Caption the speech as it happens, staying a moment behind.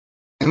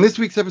In this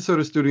week's episode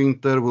of Studio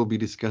Inter, we'll be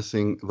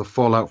discussing the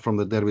fallout from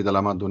the Derby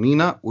della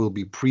Madonnina. We'll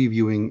be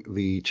previewing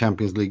the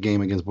Champions League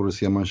game against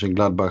Borussia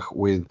Monchengladbach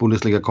with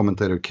Bundesliga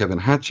commentator Kevin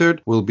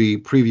Hatchard. We'll be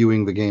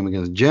previewing the game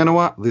against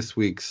Genoa, this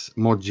week's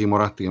Moggi,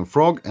 Moratti and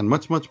Frog, and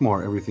much, much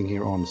more. Everything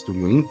here on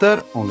Studio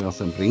Inter, only on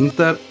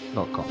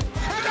SempreInter.com.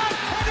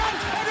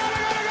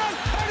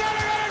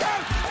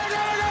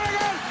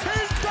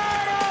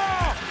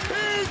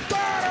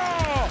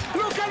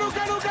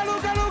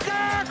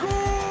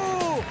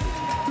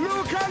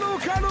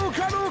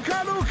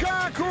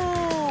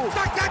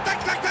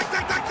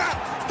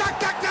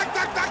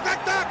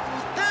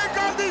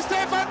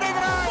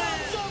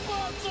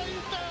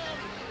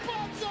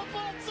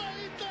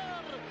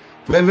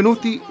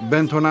 Benvenuti,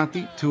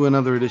 bentornati to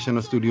another edition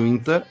of Studio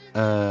Inter.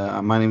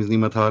 My name is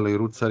Nimatale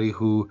Ruzzari,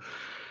 who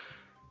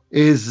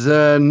is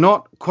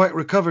not quite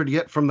recovered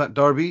yet from that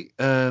derby,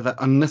 that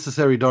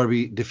unnecessary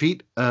derby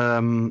defeat.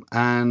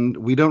 And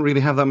we don't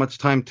really have that much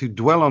time to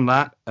dwell on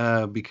that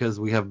because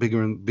we have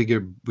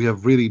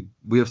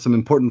we have some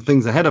important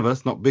things ahead of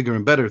us, not bigger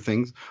and better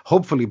things,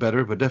 hopefully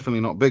better, but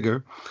definitely not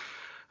bigger.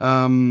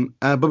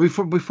 But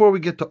before we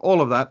get to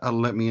all of that,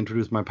 let me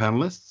introduce my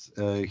panelists.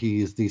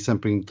 He is the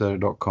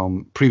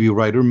SempreInter.com preview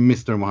writer,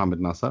 Mr. Mohammed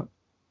Nassar.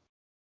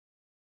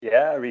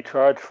 Yeah,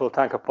 recharged, full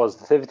tank of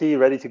positivity,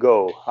 ready to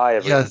go. Hi,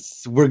 everyone.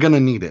 Yes, we're going to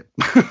need it.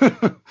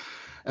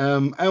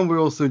 And we're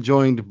also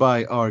joined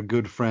by our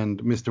good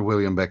friend, Mr.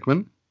 William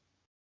Beckman.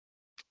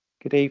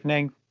 Good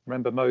evening.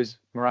 Remember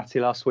Moratti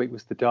last week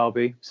was the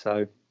derby,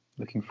 so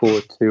looking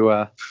forward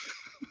to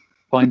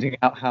finding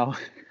out how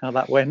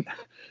that went.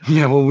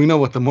 Yeah, well, we know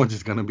what the Moggi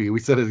is going to be. We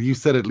said it. You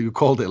said it. You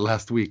called it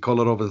last week.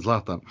 Kolarov and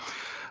Zlatan.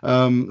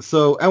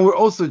 And we're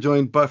also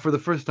joined by, for the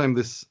first time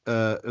this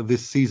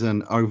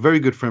season, our very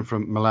good friend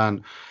from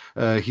Milan.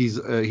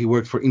 He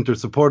works for Inter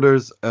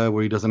supporters,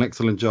 where he does an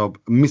excellent job.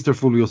 Mr.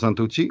 Fulvio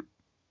Santucci.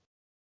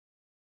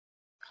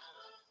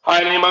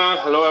 Hi, Nima.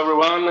 Hello,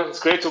 everyone. It's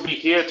great to be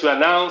here to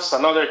announce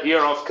another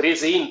year of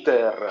Crazy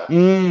Inter.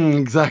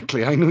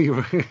 Exactly. I knew you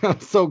were. I'm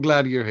so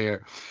glad you're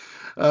here.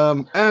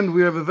 And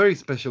we have a very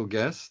special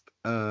guest.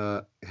 He's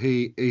a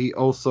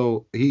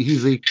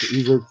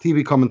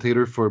TV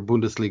commentator for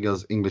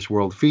Bundesliga's English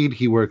World Feed.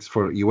 He works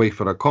for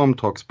UEFA.com,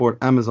 TalkSport,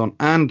 Amazon,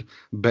 and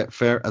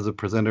Betfair as a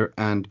presenter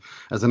and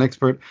as an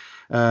expert.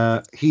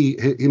 He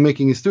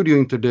making his Studio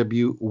Inter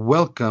debut.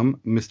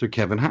 Welcome, Mr.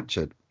 Kevin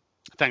Hatchard.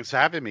 Thanks for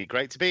having me.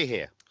 Great to be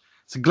here.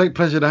 It's a great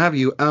pleasure to have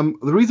you. The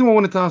reason I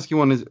wanted to ask you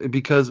one is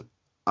because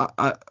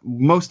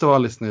most of our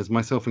listeners,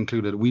 myself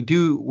included,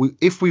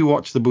 if we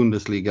watch the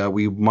Bundesliga,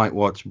 we might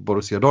watch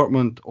Borussia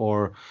Dortmund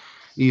or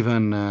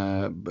even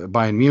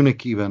Bayern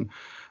Munich, even.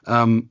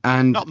 And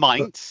not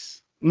Mainz.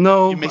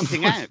 No, you're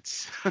missing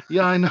out.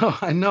 Yeah, I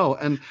know,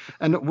 and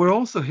we're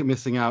also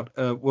missing out.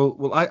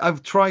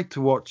 I've tried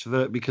to watch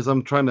because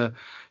I'm trying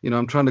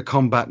to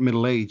combat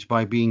middle age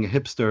by being a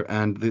hipster,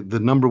 and the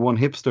number one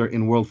hipster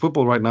in world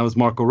football right now is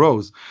Marco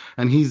Rose,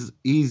 and he's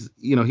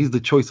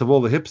the choice of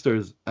all the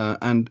hipsters,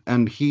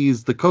 and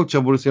he's the coach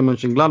of Borussia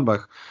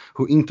Monchengladbach,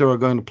 who Inter are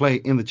going to play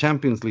in the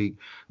Champions League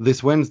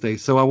this Wednesday.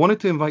 So I wanted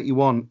to invite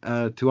you on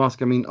to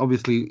ask. I mean,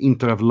 obviously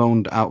Inter have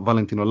loaned out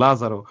Valentino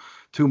Lazaro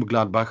to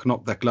Gladbach.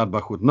 Not that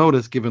Gladbach would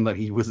notice, given that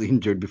he was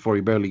injured before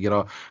he barely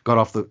got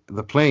off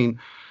the plane.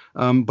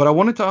 But I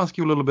wanted to ask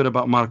you a little bit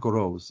about Marco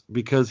Rose,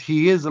 because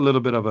he is a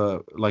little bit of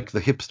the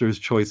hipster's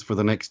choice for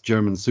the next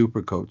German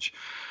super coach.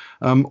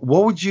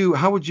 What would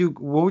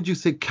you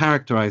say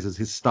characterizes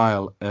his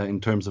style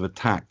in terms of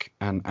attack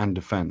and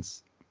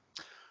defense?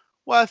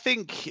 Well, I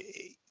think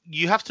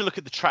you have to look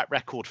at the track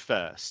record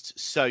first.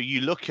 So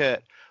you look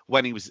at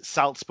when he was at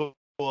Salzburg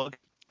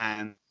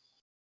and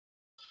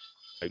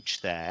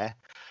coach there.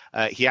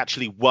 He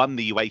actually won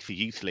the UEFA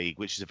Youth League,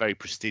 which is a very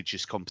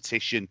prestigious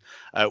competition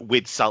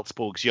with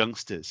Salzburg's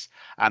youngsters,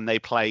 and they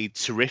played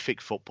terrific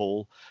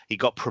football. He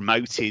got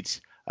promoted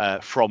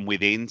from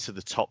within to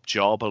the top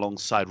job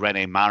alongside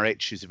René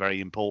Maric, who's a very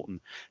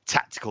important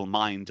tactical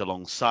mind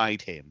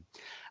alongside him.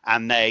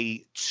 And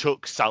they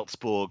took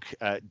Salzburg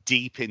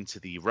deep into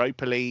the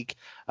Europa League,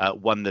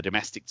 won the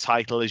domestic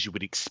title, as you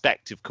would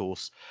expect, of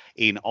course,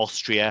 in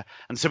Austria.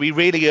 And so he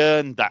really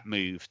earned that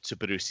move to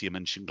Borussia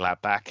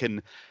Mönchengladbach.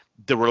 And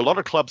there were a lot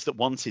of clubs that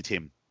wanted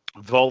him.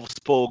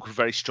 Wolfsburg were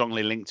very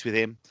strongly linked with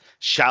him.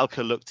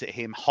 Schalke looked at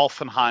him.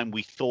 Hoffenheim,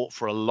 we thought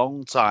for a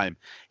long time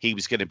he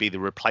was going to be the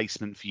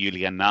replacement for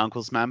Julian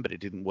Nagelsmann, but it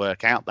didn't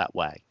work out that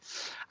way.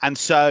 And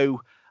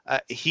so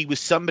he was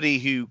somebody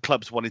who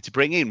clubs wanted to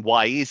bring in.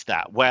 Why is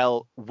that?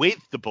 Well, with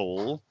the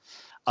ball,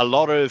 a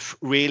lot of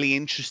really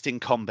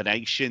interesting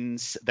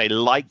combinations. They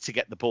like to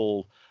get the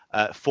ball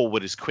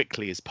forward as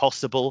quickly as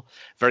possible.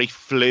 Very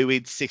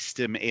fluid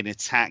system in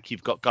attack.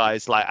 You've got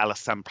guys like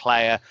Alassane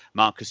Plea,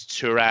 Marcus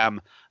Thuram,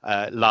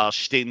 Lars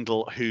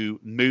Stindl, who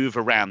move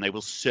around. They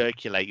will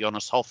circulate.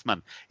 Jonas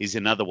Hoffmann is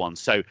another one.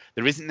 So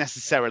there isn't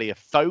necessarily a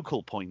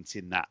focal point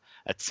in that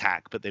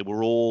attack, but they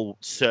will all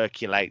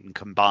circulate and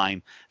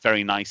combine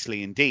very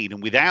nicely indeed.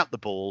 And without the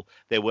ball,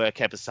 they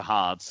work ever so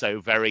hard.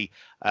 So very,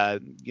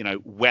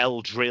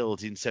 well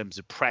drilled in terms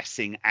of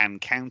pressing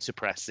and counter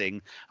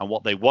pressing. And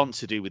what they want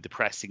to do with the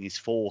pressing is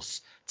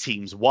force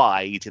teams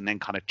wide and then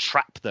kind of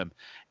trap them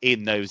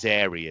in those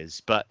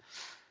areas. But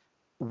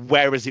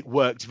whereas it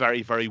worked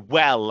very, very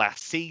well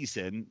last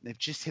season, they've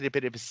just hit a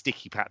bit of a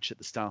sticky patch at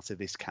the start of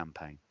this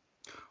campaign.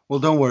 Well,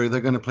 don't worry. They're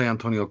going to play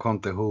Antonio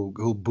Conte,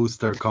 who'll boost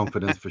their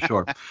confidence for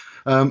sure.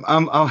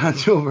 I'll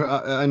hand you over.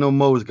 I know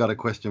Mo's got a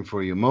question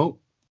for you. Mo?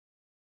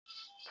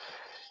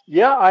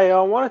 Yeah, I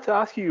wanted to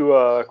ask you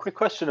a quick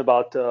question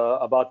about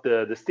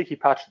the sticky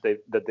patch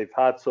that they've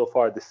had so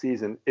far this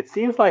season. It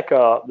seems like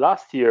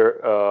last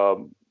year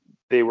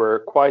they were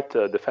quite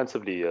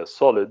defensively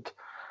solid,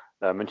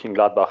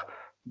 Mönchengladbach.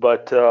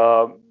 But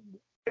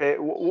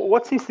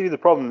what seems to be the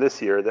problem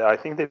this year? I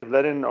think they've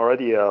let in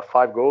already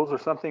 5 goals or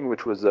something,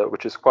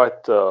 which is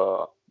quite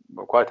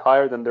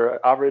higher than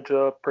their average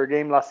per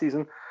game last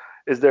season.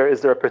 Is there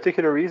a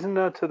particular reason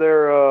to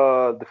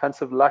their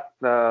defensive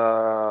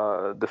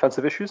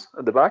issues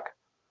at the back?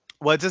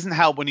 Well, it doesn't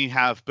help when you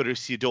have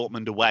Borussia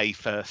Dortmund away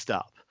first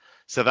up.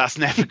 So that's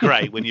never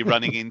great when you're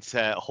running into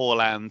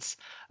Haaland,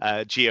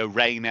 Gio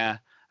Reyna,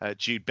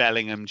 Jude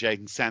Bellingham,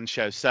 Jadon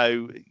Sancho.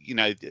 So,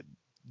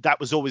 that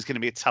was always going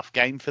to be a tough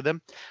game for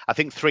them. I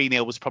think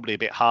 3-0 was probably a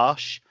bit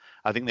harsh.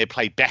 I think they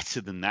played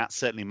better than that.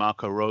 Certainly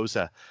Marco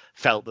Rosa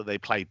felt that they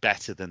played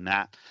better than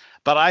that.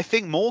 But I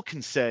think more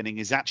concerning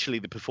is actually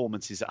the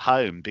performances at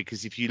home,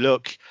 because if you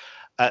look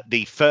at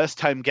the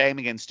first home game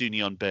against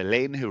Union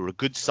Berlin, who are a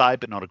good side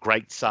but not a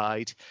great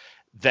side,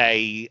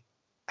 they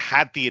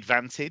had the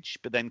advantage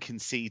but then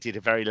conceded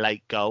a very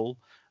late goal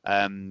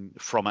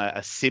from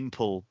a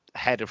simple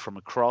header from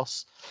a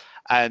cross.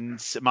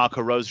 And Marco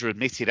Rosa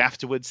admitted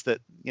afterwards that,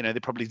 they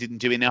probably didn't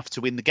do enough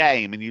to win the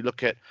game. And you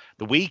look at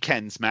the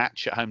weekend's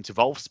match at home to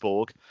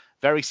Wolfsburg,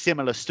 very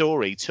similar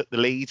story, took the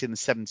lead in the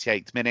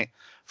 78th minute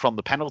from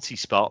the penalty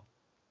spot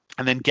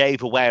and then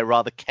gave away a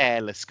rather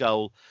careless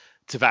goal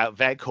to Wout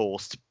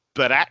Weghorst.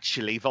 But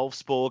actually,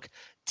 Wolfsburg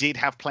did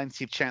have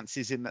plenty of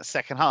chances in that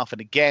second half.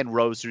 And again,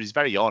 Rosa is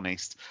very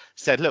honest,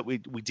 said, look, we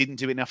didn't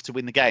do enough to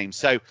win the game.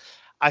 So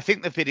I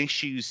think there have been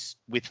issues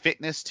with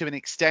fitness to an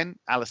extent.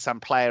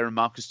 Alassane Plea and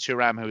Marcus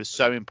Thuram, who are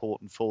so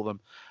important for them,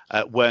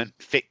 weren't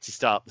fit to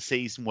start the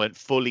season, weren't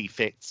fully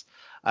fit.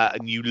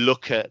 And you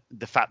look at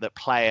the fact that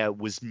Plea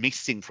was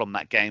missing from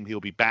that game. He'll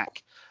be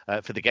back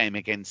for the game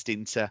against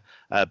Inter,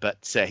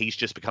 but he's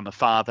just become a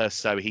father,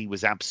 so he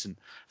was absent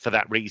for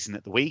that reason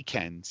at the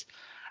weekend.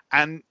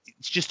 And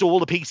it's just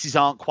all the pieces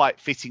aren't quite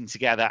fitting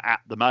together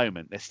at the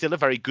moment. They're still a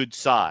very good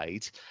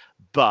side,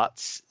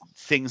 but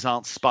things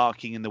aren't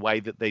sparking in the way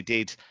that they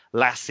did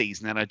last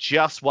season. And I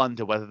just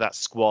wonder whether that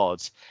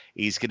squad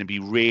is going to be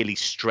really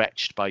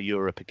stretched by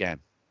Europe again.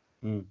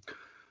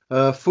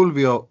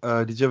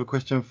 Fulvio, did you have a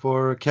question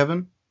for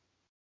Kevin?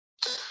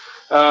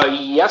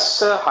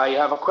 Yes, I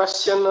have a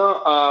question.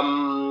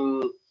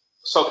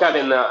 So,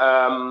 Kevin,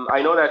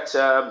 I know that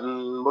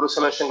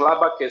Borussia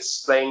Monchengladbach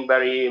is playing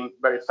very,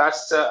 very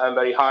fast and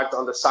very hard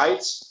on the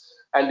sides.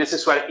 And this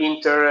is where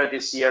Inter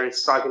this year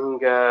is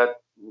struggling a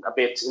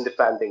bit in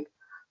defending.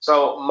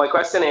 So my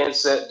question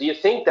is, do you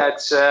think that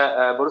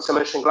Borussia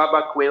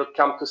Mönchengladbach will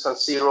come to San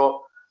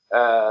Siro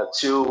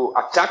to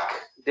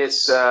attack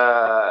this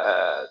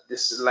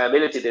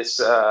liability,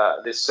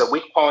 this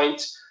weak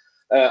point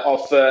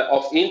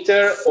of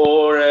Inter,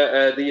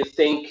 or do you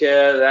think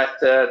that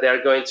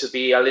they're going to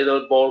be a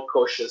little more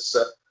cautious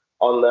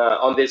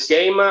on this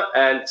game?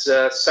 And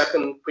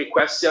second quick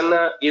question,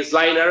 is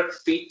Leiner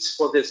fit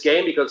for this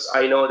game? Because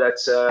I know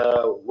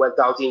that went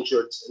out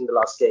injured in the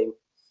last game.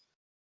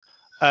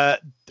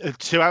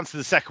 To answer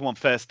the second one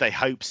first, they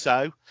hope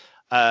so,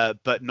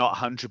 but not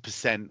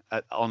 100%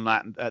 on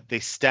that at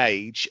this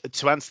stage.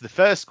 To answer the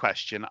first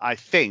question, I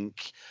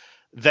think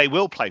they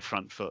will play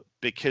front foot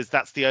because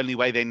that's the only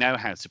way they know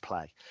how to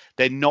play.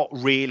 They're not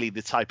really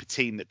the type of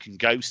team that can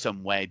go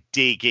somewhere,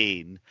 dig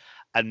in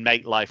and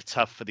make life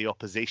tough for the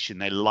opposition.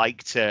 They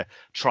like to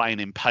try and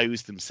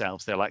impose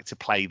themselves. They like to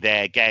play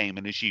their game.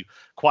 And as you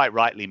quite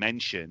rightly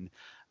mentioned,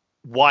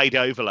 wide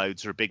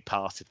overloads are a big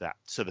part of that.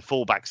 So the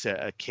fullbacks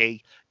are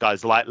key.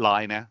 Guys like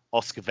Leiner,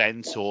 Oscar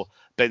Wendt or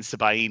Ben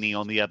Sebaini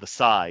on the other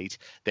side,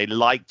 they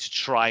like to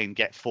try and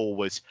get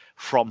forward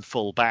from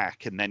full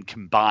back and then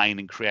combine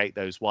and create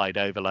those wide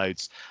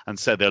overloads. And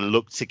so they'll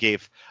look to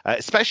give,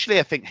 especially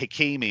I think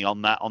Hakimi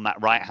on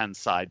that right hand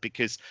side,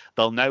 because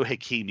they'll know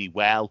Hakimi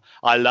well.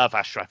 I love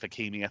Ashraf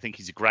Hakimi. I think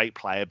he's a great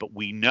player, but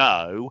we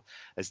know,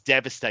 as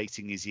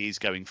devastating as he is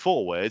going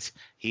forward,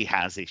 he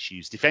has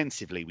issues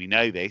defensively. We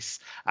know this,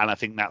 and I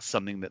think that's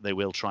something that they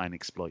will try and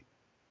exploit.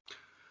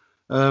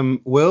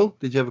 Will,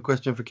 did you have a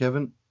question for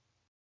Kevin?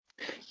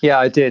 Yeah,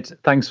 I did.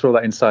 Thanks for all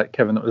that insight,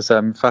 Kevin. That was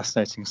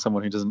fascinating.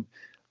 Someone who doesn't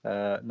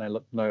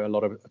know a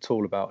lot at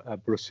all about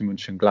Borussia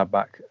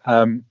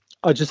Monchengladbach.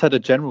 I just had a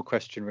general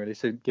question, really.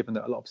 So, given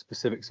that a lot of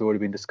specifics have already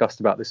been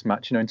discussed about this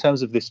match, in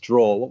terms of this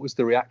draw, what was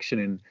the reaction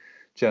in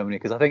Germany?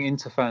 Because I think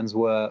Inter fans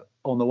were,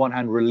 on the one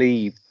hand,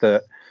 relieved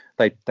that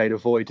they'd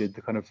avoided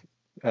the kind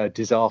of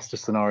disaster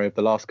scenario of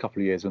the last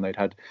couple of years when they'd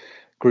had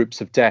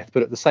groups of death.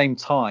 But at the same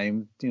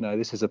time,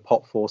 this is a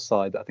pot four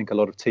side that I think a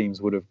lot of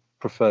teams would have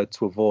preferred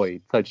to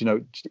avoid.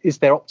 So, is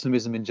there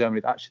optimism in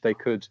Germany that actually they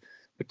could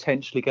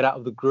potentially get out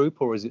of the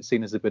group, or is it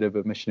seen as a bit of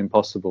a mission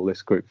impossible,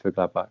 this group for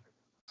Gladbach?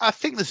 I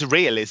think there's a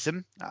realism.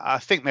 I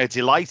think they're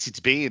delighted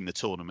to be in the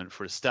tournament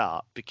for a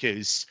start,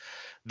 because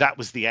that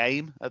was the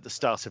aim at the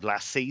start of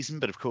last season.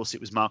 But of course, it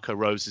was Marco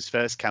Rose's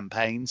first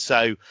campaign,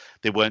 so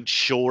they weren't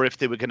sure if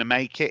they were going to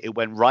make it. It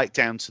went right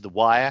down to the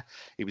wire.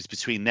 It was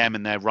between them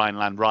and their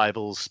Rhineland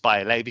rivals,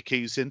 Bayer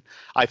Leverkusen.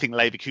 I think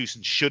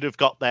Leverkusen should have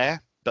got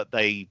there, but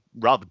they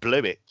rather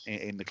blew it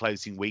in the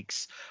closing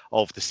weeks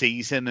of the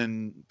season,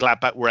 and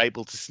Gladbach were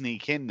able to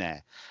sneak in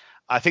there.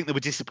 I think they were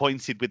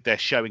disappointed with their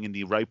showing in the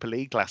Europa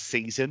League last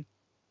season.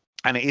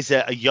 And it is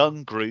a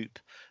young group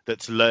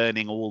that's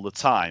learning all the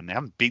time. They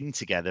haven't been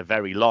together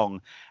very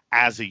long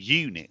as a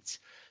unit.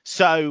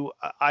 So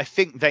I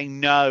think they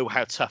know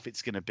how tough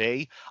it's going to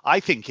be. I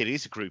think it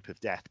is a group of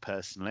death,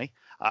 personally.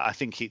 I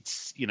think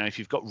it's, if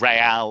you've got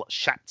Real,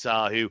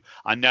 Shakhtar, who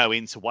I know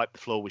Inter wiped the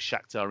floor with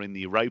Shakhtar in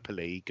the Europa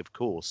League, of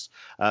course.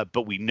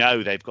 But we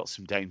know they've got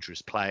some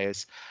dangerous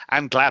players.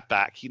 And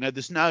Gladbach,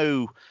 there's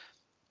no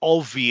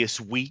obvious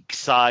weak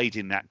side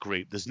in that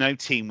group. There's no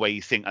team where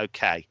you think,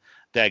 okay,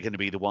 they're going to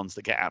be the ones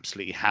that get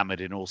absolutely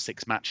hammered in all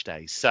 6 match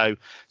days. So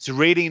it's a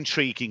really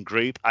intriguing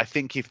group. I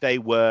think if they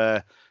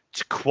were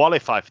to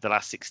qualify for the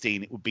last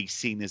 16, it would be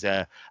seen as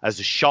a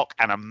shock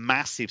and a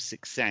massive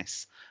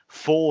success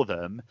for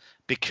them,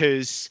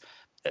 because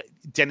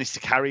Dennis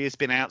Zakaria has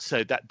been out,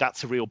 so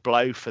that's a real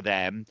blow for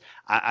them.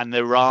 And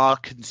there are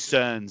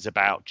concerns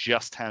about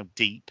just how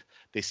deep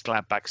this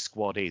Gladbach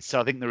squad is. So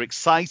I think they're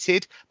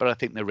excited, but I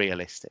think they're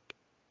realistic.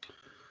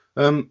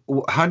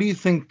 How do you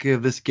think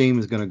this game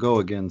is going to go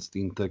against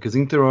Inter? Because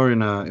Inter are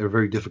in a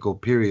very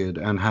difficult period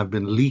and have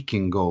been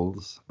leaking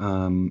goals,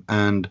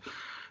 and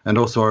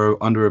also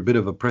are under a bit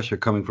of a pressure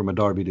coming from a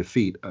derby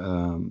defeat.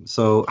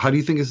 So how do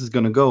you think this is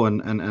going to go?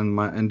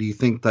 And do you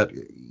think that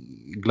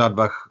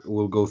Gladbach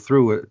will go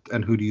through it?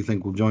 And who do you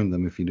think will join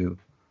them if you do?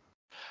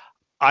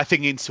 I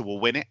think Inter will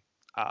win it.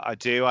 I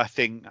do. I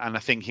think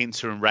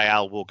Inter and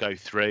Real will go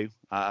through.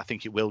 I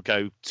think it will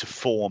go to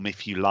form,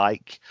 if you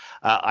like.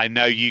 I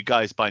know you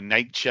guys by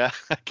nature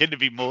are going to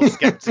be more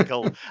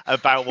sceptical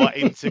about what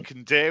Inter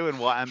can do and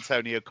what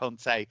Antonio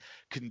Conte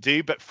can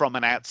do. But from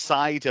an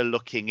outsider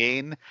looking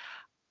in,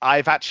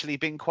 I've actually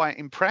been quite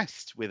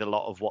impressed with a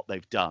lot of what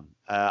they've done.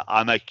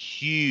 I'm a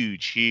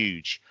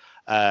huge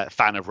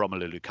fan of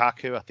Romelu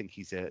Lukaku. I think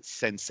he's a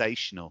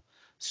sensational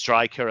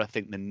striker. I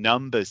think the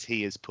numbers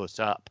he has put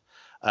up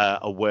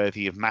are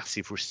worthy of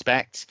massive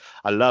respect.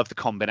 I love the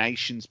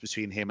combinations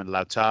between him and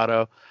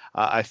Lautaro.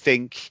 I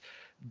think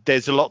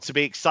there's a lot to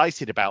be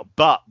excited about.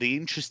 But the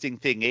interesting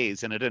thing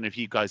is, and I don't know if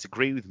you guys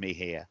agree with me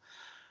here,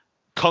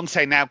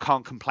 Conte now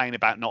can't complain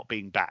about not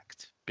being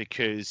backed,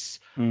 because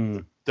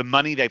the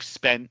money they've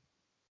spent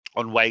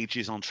on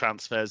wages, on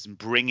transfers, and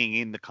bringing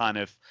in the kind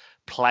of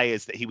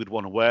players that he would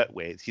want to work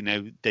with.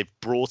 They've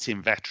brought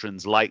in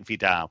veterans like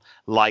Vidal,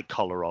 like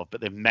Kolarov,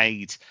 but they've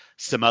made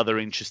some other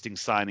interesting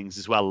signings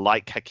as well,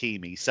 like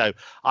Hakimi. So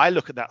I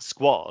look at that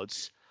squad,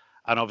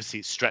 and obviously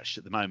it's stretched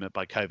at the moment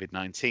by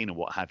COVID-19 and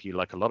what have you,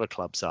 like a lot of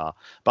clubs are.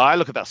 But I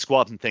look at that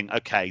squad and think,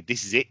 okay,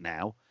 this is it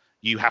now.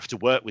 You have to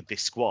work with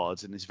this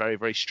squad, and it's very,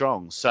 very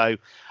strong. So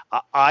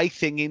I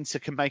think Inter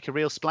can make a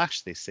real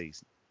splash this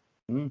season.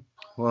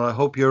 Well, I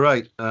hope you're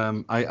right.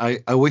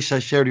 I wish I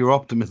shared your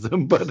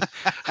optimism, but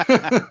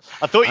I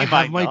thought you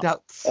might.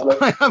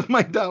 I have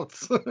my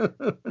doubts.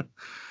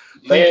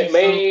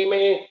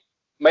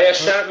 May I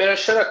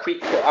share a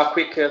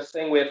quick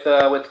thing with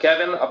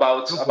Kevin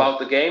about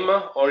the game,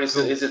 or is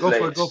it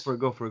late?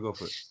 Go for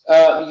it.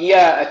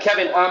 Yeah,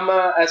 Kevin, I'm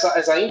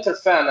as an Inter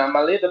fan, I'm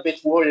a little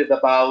bit worried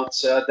about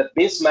the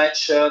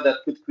mismatch that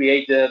could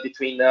create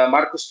between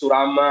Marcus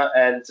Thuram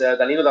and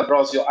Danilo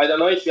D'Ambrosio. I don't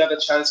know if you have a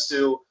chance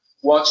to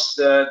watch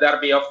the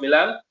Derby of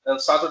Milan on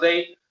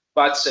Saturday,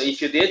 but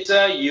if you did,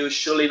 you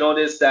surely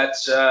noticed that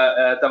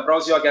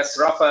D'Ambrosio against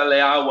Rafael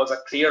Leao was a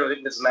clear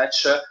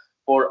mismatch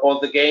for all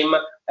the game.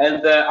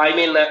 And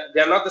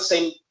they're not the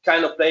same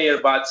kind of player,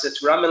 but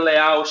Thuram and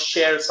Leao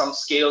share some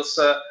skills,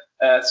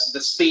 the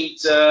speed.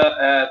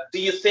 Do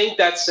you think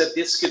that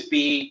this could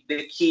be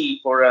the key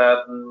for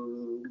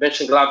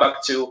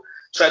Mönchengladbach to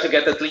try to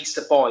get at least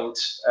a point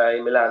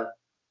in Milan?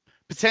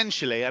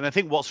 Potentially. And I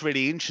think what's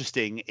really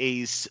interesting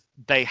is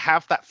they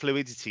have that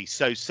fluidity.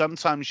 So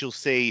sometimes you'll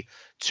see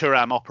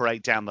Thuram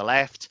operate down the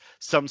left.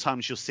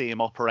 Sometimes you'll see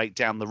him operate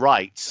down the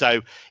right.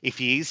 So if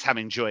he is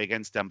having joy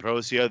against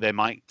D'Ambrosio, they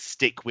might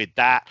stick with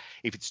that.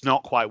 If it's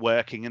not quite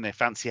working and they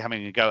fancy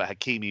having a go at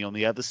Hakimi on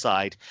the other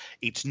side,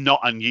 it's not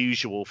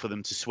unusual for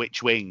them to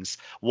switch wings.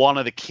 One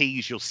of the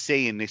keys you'll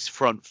see in this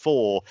front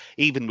four,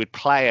 even with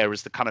Player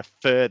as the kind of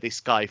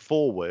furthest guy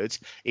forward,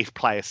 if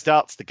Player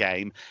starts the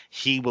game,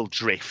 he will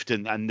drift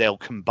and they'll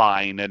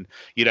combine. And,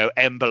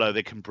 Embolo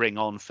they can bring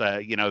on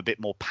for, a bit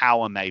more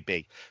power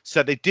maybe.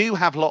 So they do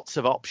have lots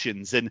of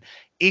options. And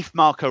if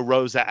Marco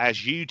Rosa,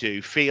 as you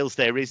do, feels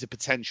there is a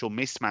potential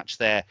mismatch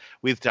there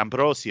with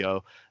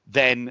D'Ambrosio,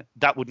 then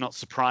that would not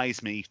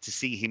surprise me to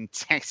see him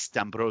test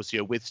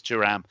D'Ambrosio with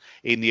Thuram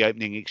in the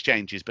opening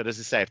exchanges. But as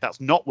I say, if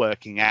that's not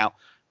working out,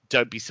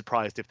 don't be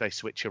surprised if they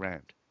switch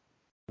around.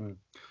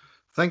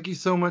 Thank you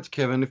so much,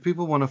 Kevin. If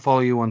people want to follow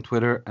you on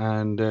Twitter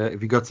and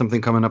if you got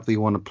something coming up that you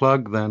want to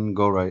plug, then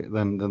go right.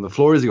 Then the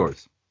floor is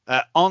yours.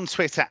 On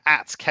Twitter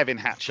at Kevin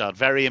Hatchard,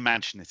 very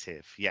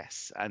imaginative,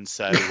 yes. And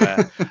so,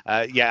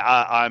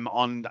 I'm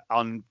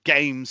on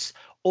games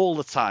all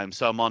the time.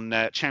 So I'm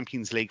on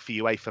Champions League for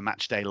UEFA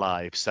Matchday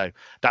Live. So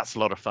that's a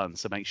lot of fun.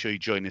 So make sure you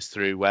join us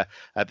through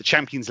the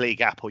Champions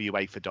League app or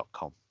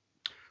UEFA.com.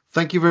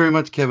 Thank you very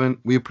much, Kevin.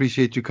 We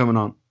appreciate you coming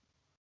on.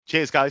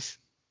 Cheers, guys.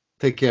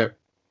 Take care.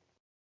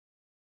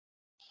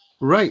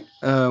 Right.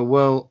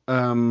 We'll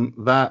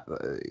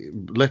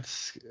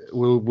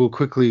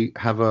quickly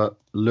have a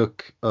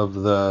look of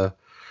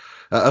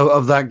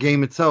that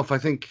game itself. I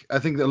think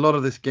that a lot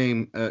of this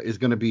game is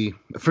going to be,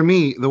 for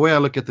me, the way I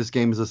look at this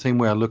game is the same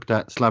way I looked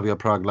at Slavia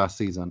Prague last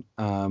season.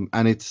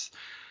 And it's,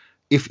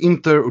 if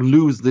Inter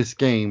lose this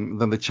game,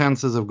 then the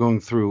chances of going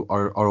through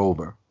are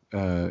over.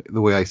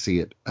 The way I see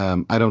it,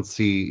 I don't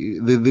see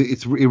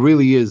it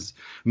really is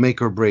make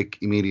or break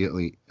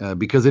immediately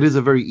because it is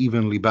a very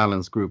evenly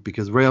balanced group.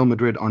 Because Real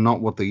Madrid are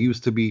not what they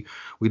used to be.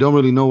 We don't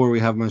really know where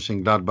we have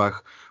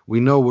Mönchengladbach. We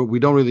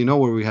don't really know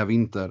where we have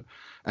Inter.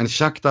 And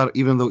Shakhtar,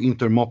 even though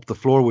Inter mopped the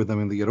floor with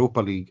them in the Europa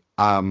League,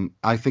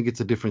 I think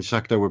it's a different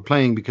Shakhtar we're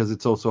playing because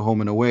it's also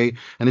home and away,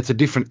 and it's a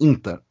different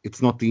Inter.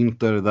 It's not the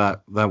Inter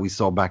that we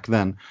saw back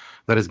then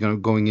that is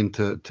going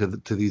into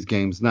these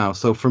games now.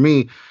 So for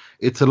me,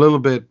 it's a little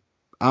bit.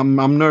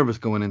 I'm nervous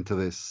going into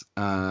this,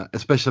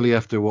 especially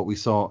after what we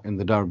saw in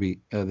the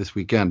derby this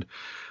weekend.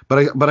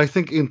 But I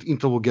think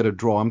Inter will get a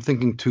draw. I'm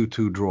thinking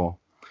 2-2 draw.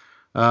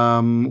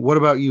 What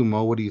about you,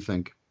 Mo? What do you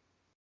think?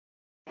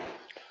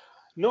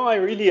 No,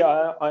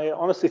 I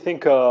honestly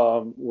think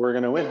we're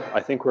gonna win. I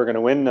think we're gonna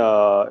win.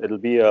 It'll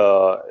be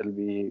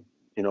it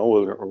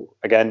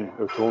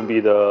won't be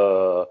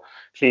the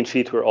clean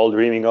sheet we're all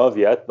dreaming of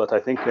yet, but I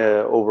think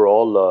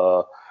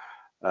overall.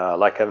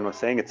 Like Kevin was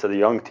saying, it's a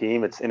young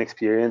team. It's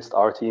inexperienced.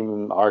 Our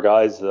team, our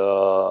guys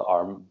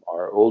are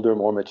older,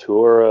 more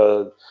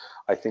mature.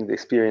 I think the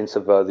experience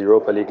of the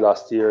Europa League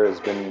last year has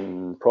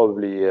been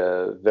probably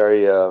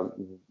very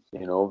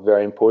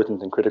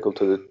important and critical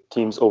to the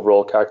team's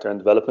overall character and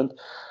development.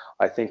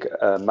 I think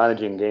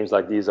managing games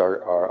like these are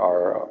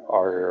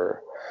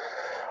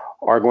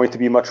going to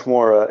be much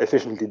more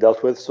efficiently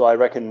dealt with. So I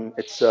reckon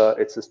it's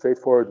a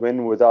straightforward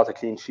win without a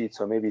clean sheet.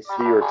 So maybe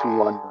 3 or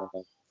 2-1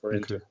 for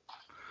Inter. Okay.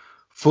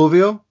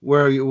 Fulvio,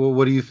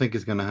 what do you think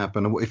is going to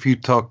happen if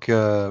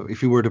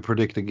you were to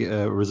predict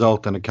a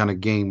result and a kind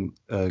of game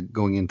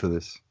going into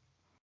this?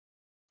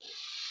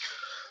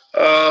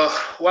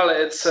 Well,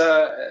 it's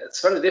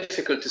very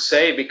difficult to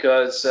say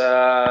because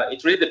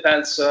it really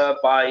depends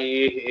by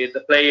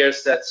the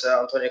players that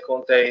Antonio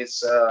Conte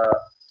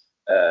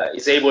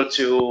is able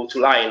to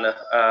line.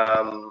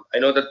 I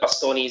know that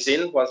Bastoni is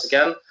in once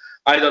again.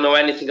 I don't know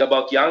anything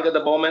about Young at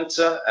the moment,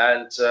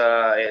 and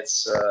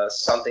it's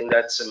something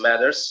that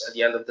matters at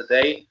the end of the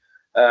day.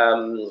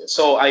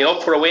 So I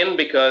hope for a win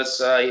because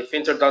if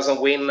Inter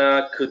doesn't win,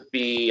 could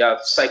be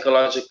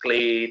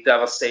psychologically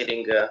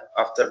devastating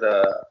after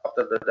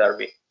the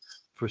derby.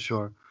 For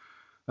sure.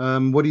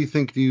 What do you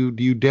think? Do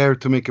you dare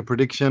to make a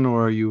prediction,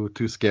 or are you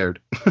too scared?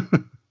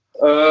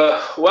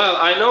 Well,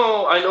 I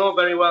know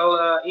very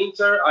well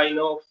Inter. I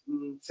know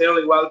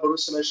fairly well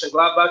Borussia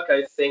Monchengladbach.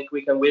 I think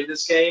we can win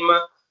this game.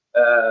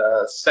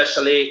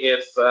 Especially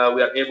if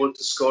we are able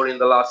to score in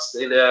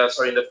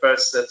the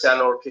first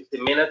 10 or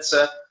 15 minutes.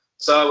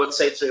 So I would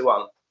say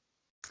 3-1.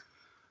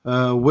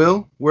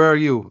 Will, where are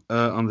you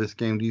on this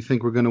game? Do you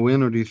think we're going to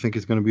win, or do you think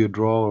it's going to be a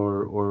draw,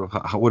 or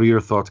what are your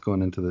thoughts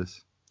going into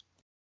this?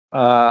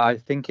 I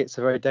think it's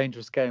a very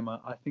dangerous game.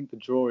 I think the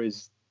draw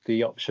is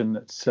the option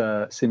that's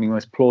seeming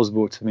most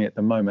plausible to me at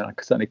the moment. I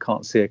certainly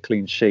can't see a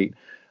clean sheet,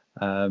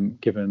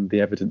 given the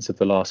evidence of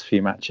the last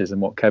few matches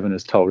and what Kevin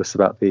has told us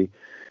about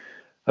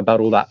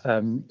all that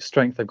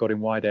strength they've got in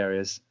wide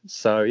areas.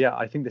 So yeah,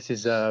 I think this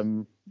is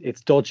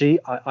it's dodgy.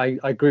 I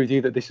agree with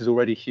you that this is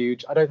already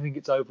huge. I don't think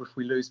it's over if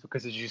we lose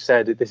because, as you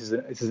said, this is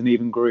an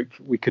even group.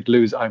 We could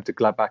lose at home to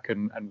Gladbach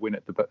and win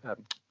at the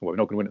we're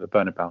not going to win at the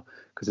Bernabeu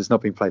because it's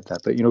not being played there.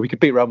 But we could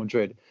beat Real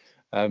Madrid.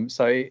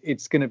 So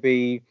it's going to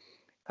be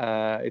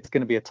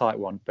a tight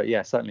one. But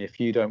yeah, certainly if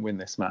you don't win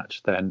this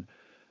match, then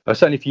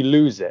certainly if you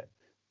lose it,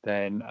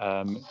 then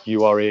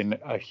you are in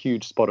a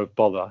huge spot of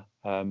bother,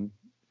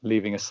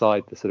 leaving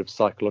aside the sort of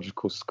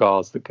psychological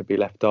scars that could be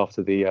left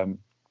after the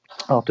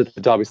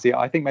derby. So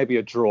I think maybe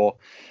a draw.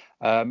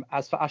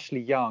 As for Ashley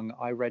Young,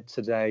 I read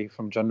today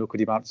from Gianluca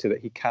Di Marzio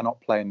that he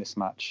cannot play in this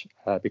match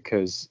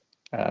because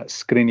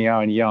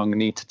Skriniar and Young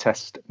need to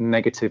test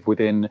negative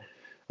within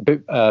a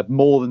bit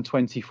more than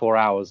 24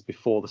 hours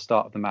before the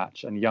start of the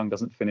match, and Young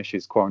doesn't finish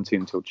his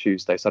quarantine until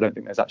Tuesday. So I don't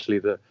think there's actually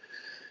the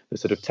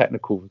sort of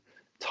technical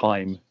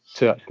time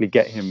to actually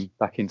get him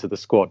back into the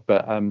squad.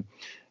 But I'm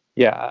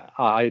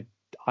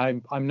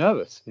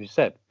nervous, as you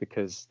said,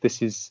 because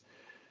this is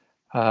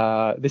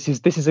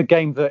a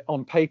game that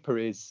on paper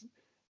is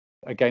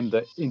a game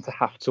that Inter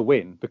have to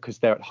win because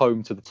they're at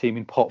home to the team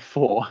in pot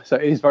 4. So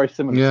it is very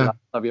similar to that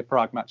Slavia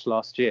Prague match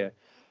last year.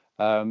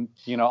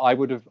 I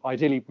would have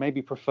ideally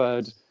maybe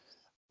preferred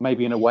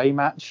maybe an away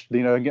match,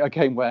 a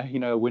game where,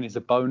 a win is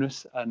a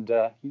bonus, and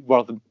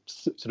rather than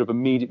sort of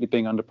immediately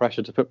being under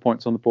pressure to put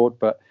points on the board.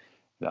 But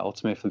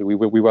ultimately, we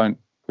won't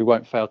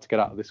fail to get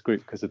out of this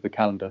group because of the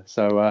calendar.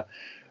 So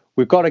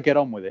we've got to get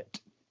on with it.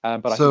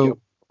 So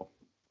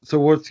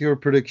what's your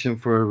prediction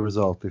for a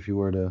result if you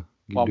were to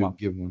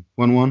give one?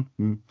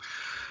 1-1?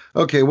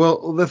 Okay,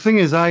 well, the thing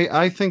is,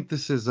 I think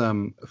this is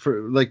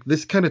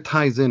this kind of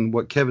ties in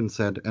what Kevin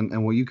said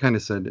and what you kind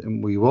of said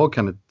and what you all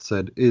kind of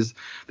said is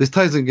this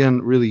ties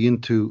again really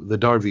into the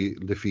Derby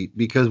defeat,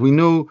 because we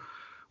know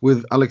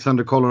with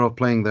Aleksandar Kolarov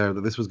playing there that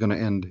this was going to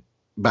end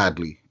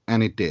badly,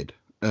 and it did.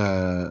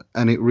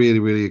 And it really,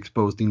 really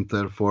exposed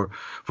Inter for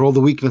all the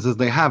weaknesses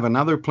they have. And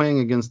now they're playing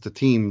against a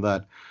team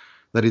that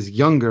is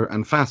younger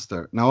and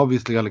faster. Now,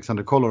 obviously,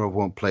 Aleksandar Kolarov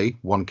won't play,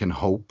 one can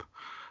hope,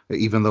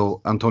 even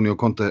though Antonio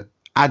Conte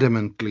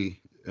adamantly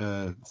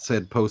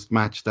said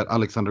post-match that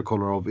Aleksandar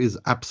Kolarov is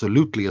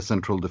absolutely a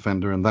central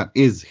defender and that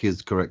is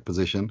his correct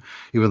position,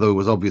 even though it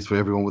was obvious for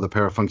everyone with a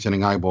pair of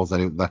functioning eyeballs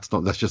that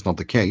that's just not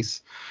the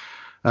case.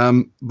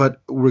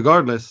 But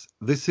regardless,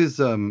 this is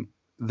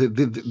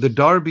the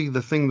derby.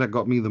 The thing that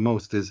got me the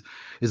most is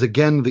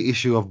again the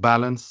issue of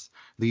balance,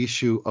 the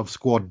issue of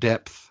squad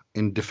depth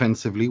in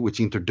defensively, which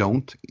Inter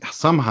don't.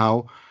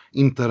 Somehow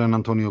Inter and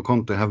Antonio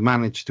Conte have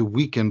managed to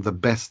weaken the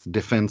best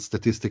defense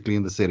statistically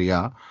in the Serie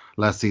A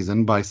last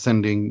season by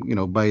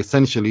by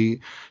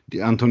essentially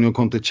Antonio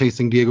Conte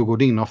chasing Diego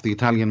Godin off the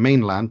Italian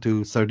mainland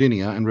to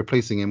Sardinia and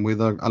replacing him with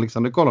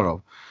Aleksandar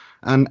Kolarov.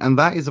 And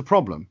that is a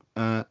problem.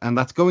 And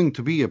that's going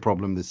to be a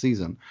problem this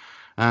season.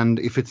 And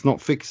if it's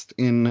not fixed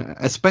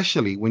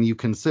especially when you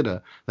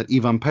consider that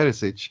Ivan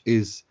Perisic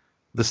is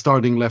the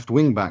starting left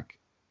wing back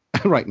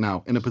right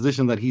now in a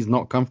position that he's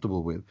not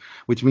comfortable with,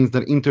 which means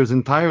that Inter's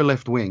entire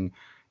left wing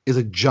is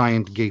a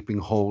giant gaping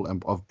hole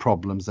of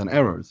problems and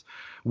errors,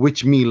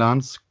 which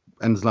Milan's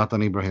and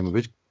Zlatan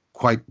Ibrahimovic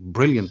quite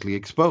brilliantly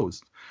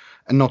exposed.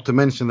 And not to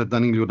mention that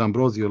Danilo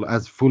D'Ambrosio,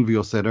 as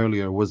Fulvio said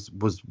earlier, was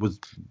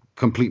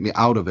completely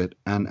out of it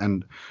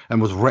and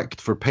was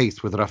wrecked for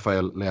pace with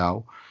Rafael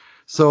Leao.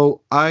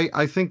 So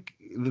I think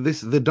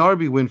the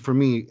derby win for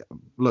me,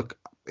 look,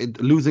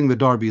 losing the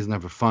derby is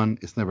never fun.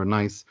 It's never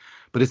nice.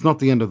 But it's not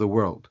the end of the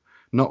world,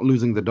 not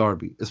losing the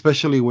derby,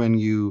 especially when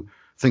you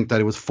think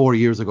that it was 4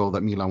 years ago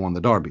that Milan won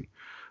the derby.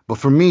 But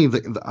for me,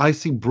 I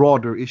see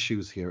broader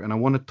issues here, and I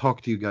want to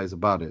talk to you guys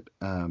about it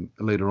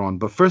later on.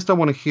 But first, I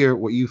want to hear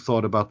what you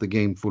thought about the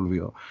game,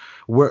 Fulvio.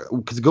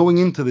 Because going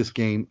into this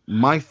game,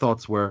 my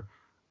thoughts were,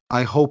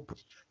 I hope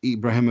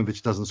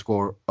Ibrahimovic doesn't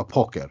score a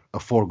poker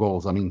of 4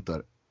 goals on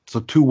Inter. So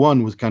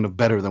 2-1 was kind of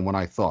better than what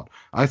I thought.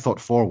 I thought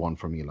 4-1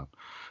 for Milan.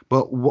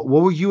 But what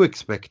were you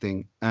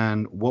expecting,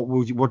 and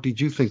what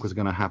did you think was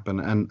going to happen,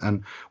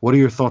 and what are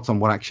your thoughts on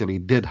what actually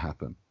did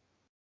happen?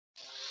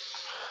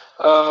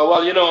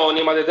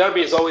 Nima, the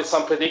derby is always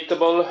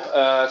unpredictable,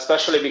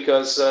 especially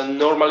because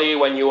normally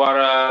when you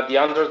are the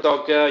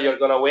underdog, you're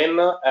going to win,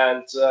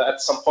 and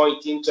at some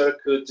point Inter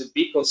could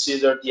be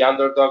considered the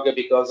underdog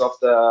because of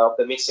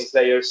the missing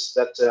players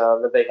that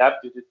they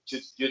have due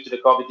to the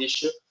COVID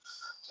issue.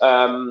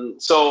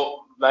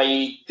 So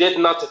I did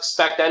not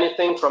expect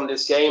anything from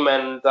this game,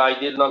 and I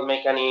did not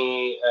make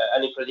any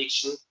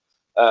prediction,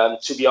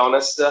 to be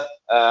honest.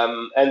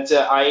 And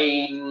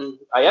I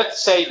have to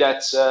say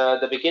that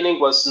the beginning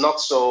was not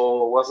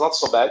so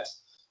bad.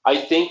 I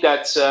think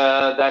that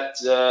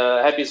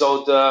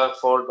episode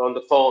on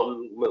the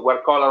phone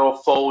where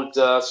Kolarov fouled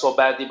so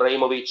bad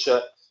Ibrahimovic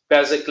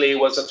basically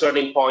was a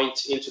turning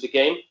point into the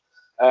game.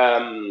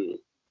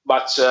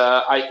 But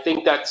I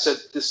think that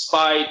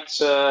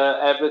despite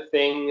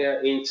everything,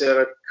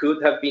 Inter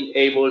could have been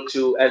able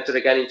to enter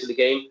again into the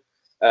game,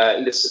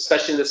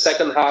 especially in the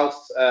second half.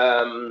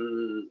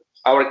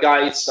 Our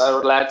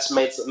lads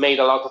made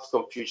a lot of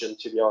confusion,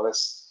 to be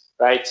honest.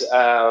 Right?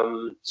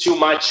 Too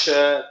much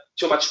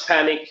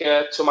panic,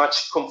 too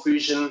much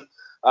confusion.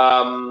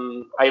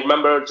 I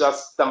remember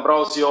just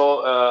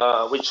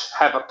D'Ambrosio, which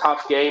have a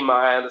tough game,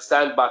 I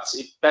understand, but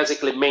it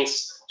basically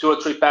missed 2 or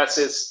 3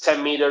 passes,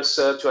 10 meters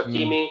to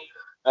Hakimi.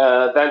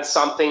 Then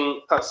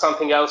something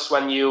else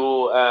when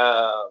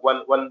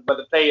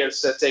the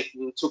players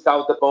took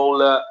out the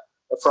ball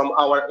from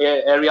our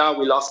area.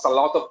 We lost a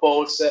lot of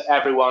balls.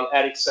 Everyone,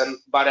 Eriksen,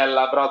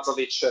 Barella,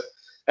 Brozovic,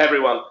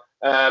 everyone.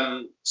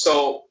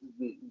 So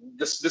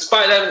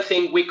despite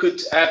everything, we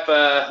could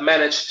have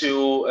managed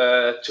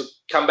to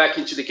come back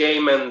into the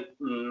game and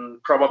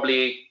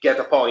probably get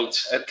a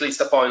point, at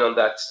least a point on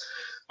that.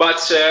 But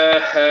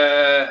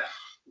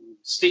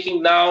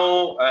speaking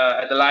now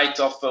at the light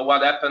of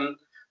what happened,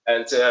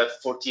 and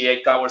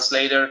 48 hours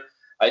later,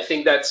 I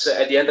think that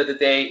at the end of the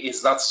day,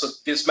 this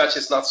match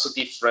is not so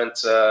different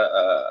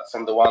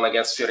from the one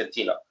against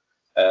Fiorentina.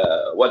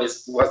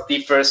 What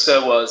differs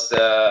was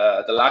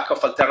the lack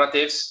of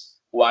alternatives.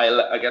 While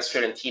against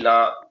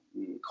Fiorentina,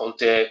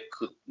 Conte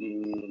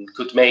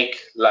could make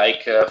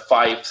like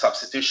 5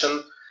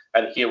 substitutions,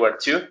 and here were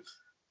 2,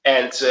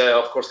 and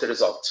of course the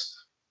result.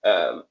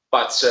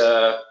 But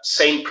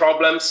same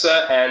problems,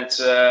 and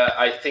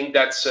I think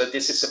that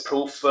this is a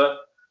proof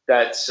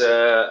that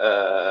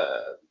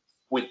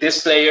with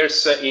these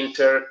players,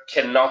 Inter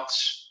cannot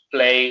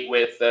play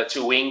with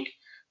 2 wing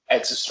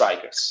and 2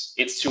 strikers.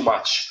 It's too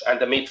much, and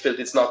the midfield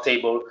is not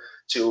able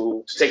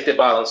to take the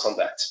balance on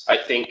that. I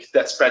think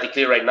that's pretty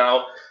clear right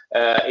now.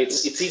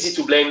 It's easy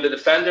to blame the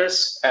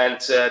defenders, and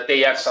they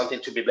have something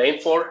to be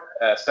blamed for,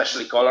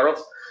 especially Kolarov.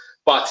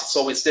 But it's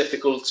always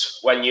difficult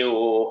when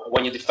you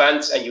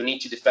defend, and you need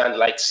to defend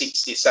like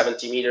 60,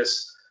 70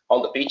 meters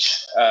on the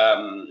pitch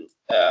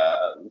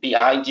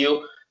behind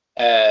you.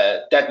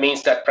 That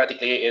means that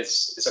practically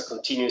is a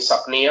continuous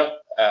apnea.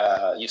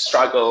 You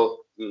struggle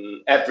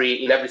in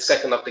every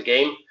second of the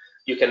game.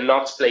 You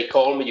cannot play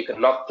calm. You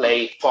cannot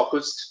play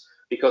focused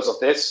because of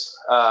this.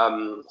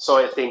 So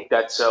I think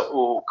that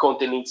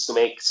Conte needs to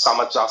make some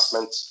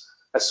adjustments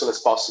as soon as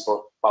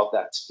possible about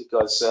that,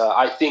 because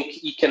I think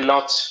he can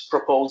no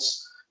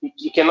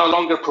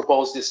longer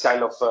propose this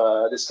kind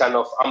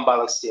of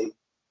unbalanced team.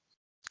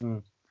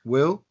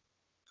 Will?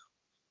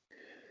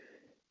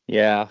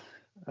 Yeah,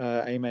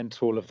 amen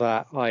to all of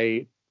that.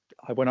 I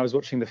when I was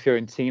watching the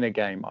Fiorentina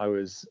game, I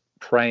was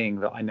praying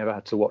that I never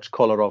had to watch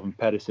Kolarov and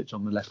Perisic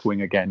on the left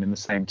wing again in the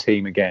same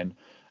team again.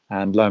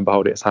 And lo and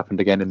behold, it's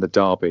happened again in the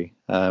derby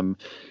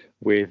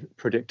with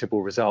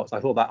predictable results. I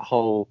thought that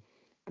whole,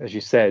 as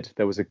you said,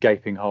 there was a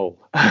gaping hole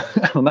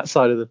on that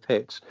side of the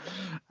pitch.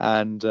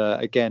 And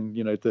again,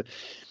 you know,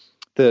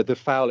 the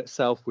foul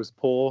itself was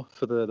poor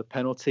for the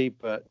penalty,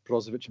 but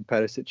Brozovic and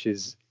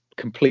Perisic's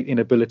complete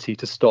inability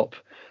to stop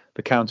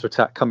the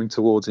counter-attack coming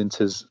towards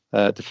Inter's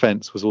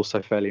defence was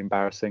also fairly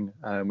embarrassing.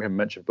 We haven't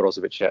mentioned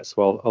Brozovic yet,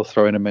 so I'll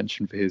throw in a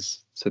mention for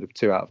his sort of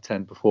 2 out of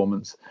 10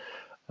 performance.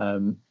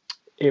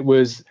 It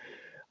was,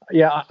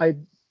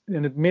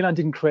 Milan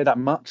didn't create that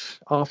much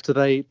after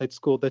they'd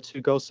scored their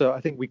 2 goals. So I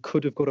think we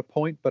could have got a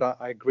point, but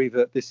I agree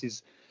that this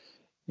is,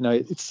 you know,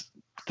 it's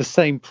the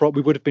same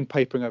we would have been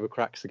papering over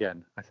cracks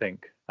again, I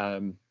think.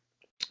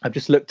 I've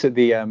just looked at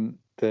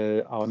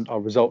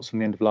our results from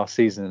the end of last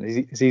season.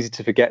 It's easy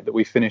to forget that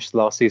we finished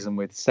last season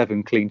with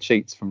 7 clean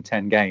sheets from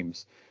 10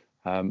 games.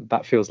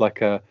 That feels like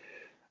a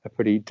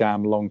pretty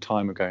damn long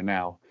time ago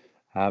now.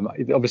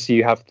 Obviously,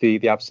 you have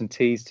the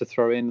absentees to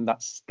throw in.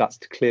 That's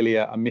clearly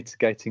a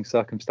mitigating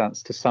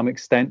circumstance to some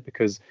extent,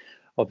 because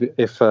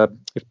if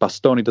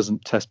Bastoni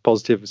doesn't test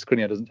positive, if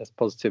Skriniar doesn't test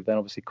positive, then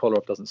obviously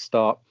Kolarov doesn't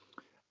start,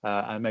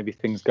 and maybe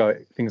things go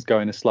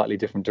in a slightly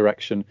different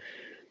direction.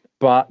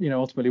 But you know,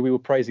 ultimately, we were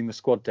praising the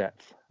squad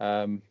depth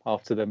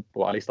after them.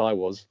 Well, at least I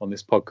was on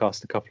this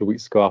podcast a couple of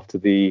weeks ago after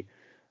the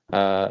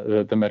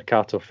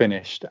Mercato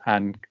finished,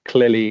 and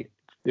clearly,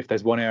 if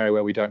there's one area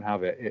where we don't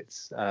have it,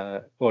 it's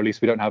or at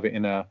least we don't have it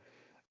in a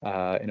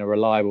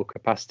reliable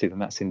capacity, then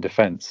that's in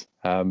defence.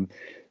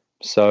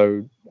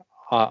 So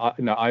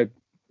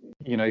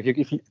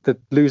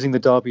losing the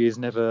derby is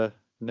never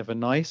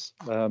nice,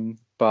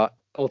 but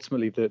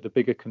ultimately the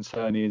bigger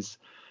concern is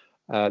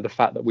the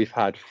fact that we've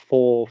had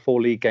four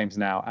league games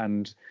now,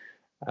 and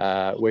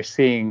we're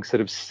seeing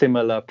sort of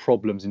similar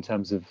problems in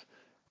terms of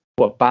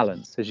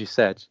balance, as you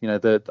said. You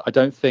know, I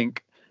don't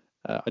think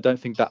that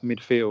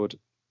midfield.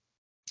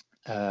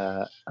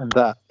 And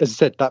that, as I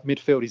said, that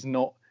midfield is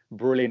not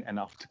brilliant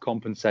enough to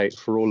compensate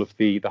for all of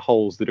the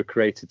holes that are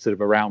created sort of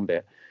around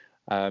it.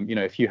 You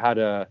know, if you had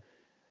a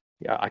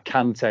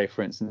Kante,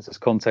 for instance, as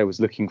Conte was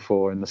looking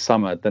for in the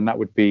summer, then that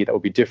would be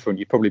different.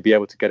 You'd probably be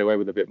able to get away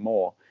with a bit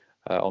more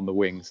on the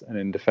wings and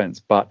in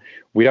defence. But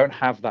we don't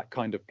have that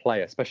kind of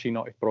player, especially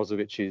not if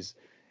Brozovic is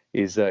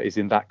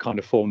in that kind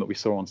of form that we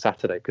saw on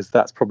Saturday, because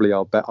that's probably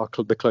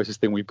the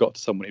closest thing we've got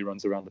to someone who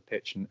runs around the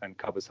pitch and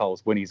covers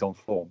holes when he's on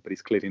form, but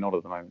he's clearly not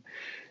at the moment.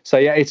 So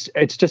yeah, it's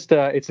just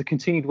it's a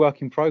continued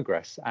work in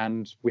progress,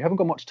 and we haven't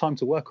got much time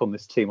to work on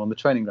this team on the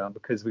training ground,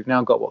 because we've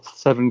now got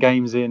 7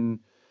 games in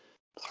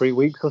 3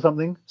 weeks or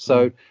something.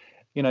 So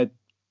you know,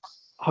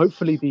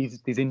 hopefully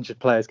these injured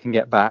players can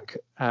get back.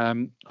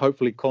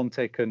 Hopefully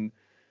Conte can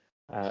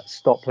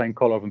stop playing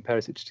Kolarov and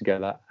Perisic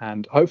together,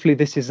 and hopefully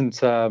this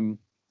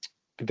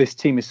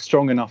team is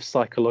strong enough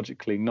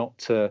psychologically not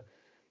to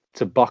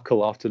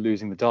buckle after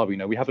losing the derby. You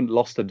know, we haven't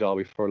lost a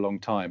derby for a long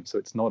time, so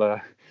it's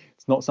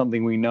not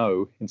something we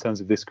know in terms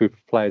of this group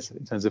of players,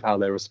 in terms of how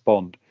they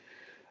respond.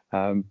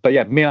 But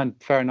yeah, Milan,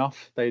 fair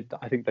enough. I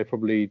think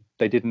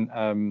they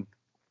didn't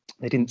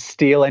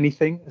steal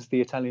anything, as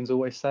the Italians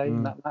always say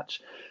in that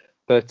match.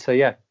 But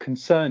yeah,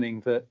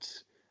 concerning that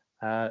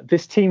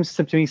this team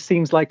to me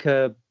seems like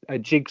a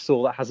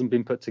jigsaw that hasn't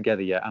been put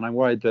together yet, and I'm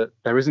worried that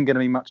there isn't going to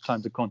be much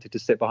time for Conte to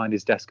sit behind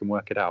his desk and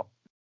work it out.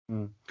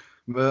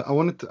 But I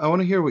want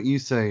to hear what you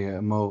say,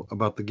 Mo,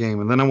 about the game,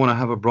 and then I want to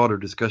have a broader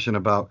discussion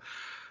about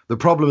the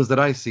problems that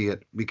I see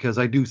it, because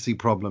I do see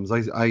problems.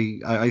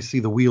 I see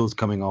the wheels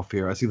coming off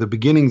here. I see the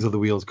beginnings of the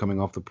wheels coming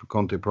off the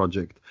Conte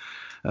project,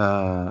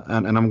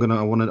 and I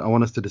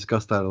want us to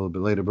discuss that a little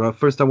bit later. But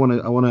first, I want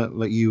to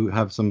let you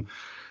have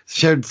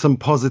shared some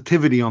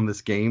positivity on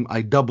this game.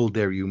 I double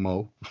dare you,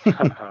 Mo.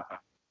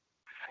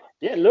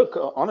 Yeah, look,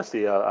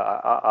 honestly,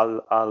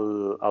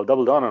 I'll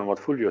double down on what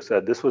Fulvio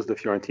said. This was the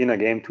Fiorentina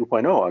game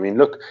 2.0. I mean,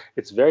 look,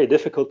 it's very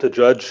difficult to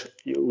judge.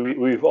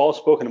 We've all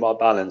spoken about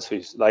balance.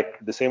 Like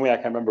the same way I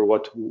can't remember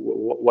what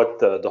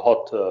the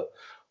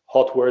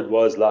hot word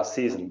was last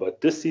season,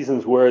 but this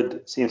season's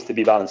word seems to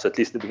be balance, at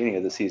least the beginning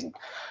of the season.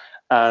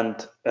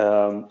 And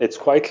it's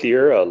quite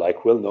clear,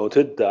 like Will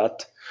noted,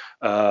 that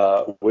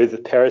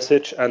with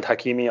Perisic and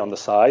Hakimi on the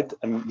side,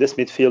 and this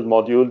midfield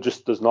module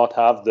just does not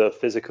have the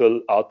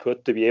physical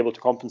output to be able to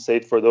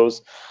compensate for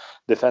those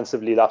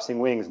defensively lapsing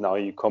wings. Now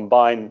you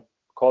combine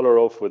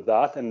Kolarov with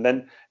that, and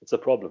then it's a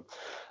problem.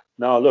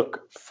 Now,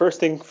 look, first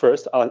thing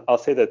first, I'll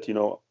say that,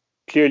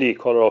 clearly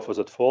Kolarov was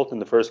at fault in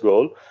the first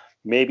goal.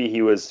 Maybe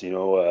he was,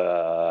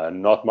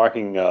 not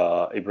marking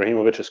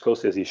Ibrahimovic as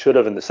closely as he should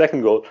have in the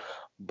second goal.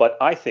 But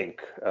I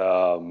think,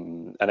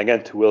 and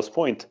again, to Will's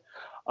point,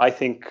 I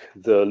think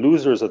the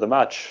losers of the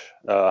match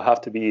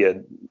have to be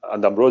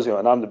D'Ambrosio,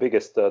 and I'm the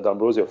biggest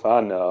D'Ambrosio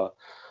fan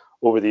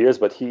over the years,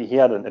 but he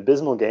had an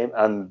abysmal game,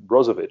 and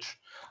Brozovic.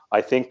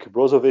 I think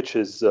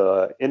Brozovic's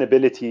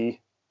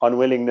inability,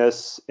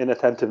 unwillingness,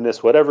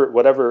 inattentiveness, whatever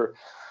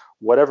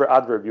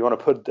adverb you want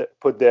to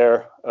put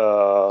there,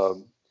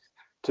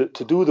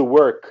 to do the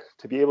work,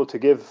 to be able to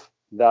give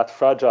that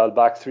fragile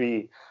back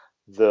three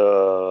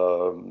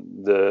the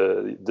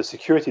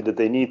security that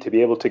they need to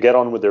be able to get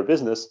on with their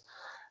business,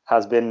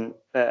 has been,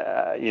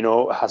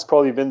 has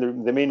probably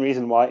been the main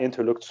reason why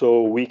Inter looked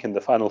so weak in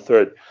the final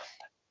third.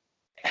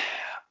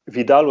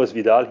 Vidal was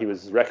Vidal. He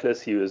was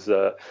reckless. He was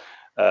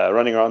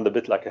running around a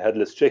bit like a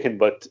headless chicken.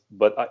 But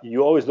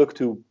you always look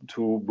to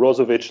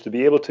Brozovic to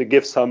be able to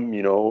give some,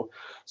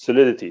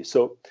 solidity.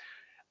 So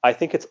I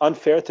think it's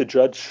unfair to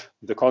judge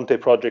the Conte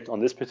project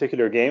on this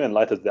particular game in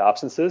light of the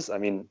absences. I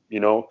mean,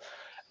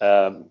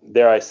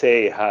 dare I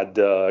say, had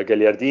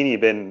Gagliardini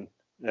been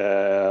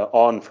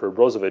on for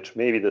Brozovic,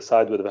 maybe the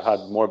side would have had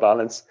more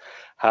balance.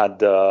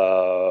 Had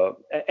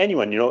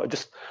anyone,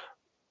 just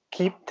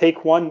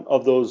take one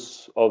of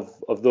those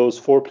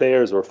four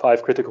players or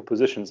five critical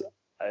positions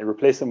and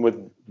replace them with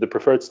the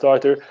preferred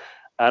starter,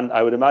 and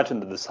I would imagine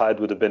that the side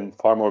would have been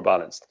far more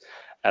balanced.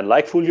 And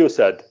like Fulvio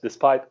said,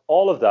 despite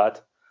all of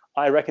that,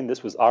 I reckon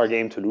this was our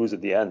game to lose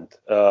at the end.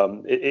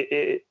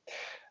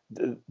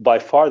 By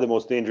far the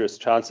most dangerous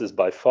chances,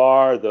 by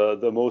far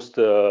the most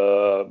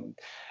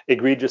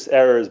egregious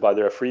errors by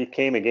the referee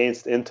came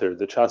against Inter.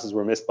 The chances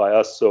were missed by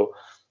us. So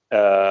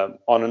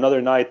on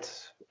another night,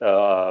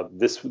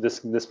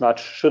 this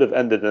match should have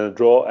ended in a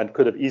draw and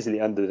could have easily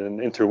ended in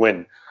an Inter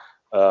win.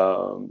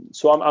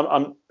 So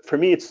I'm for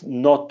me, it's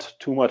not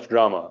too much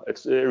drama.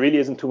 It really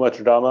isn't too much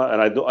drama,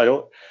 and I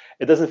don't.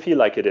 It doesn't feel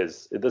like it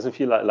is. It doesn't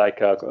feel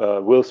like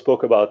Will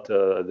spoke about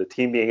the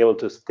team being able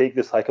to take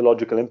the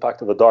psychological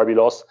impact of a derby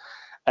loss,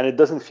 and it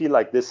doesn't feel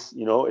like this.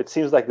 It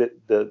seems like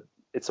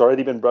it's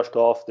already been brushed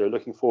off. They're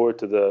looking forward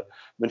to the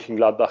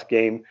Monchengladbach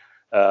game.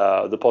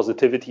 The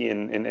positivity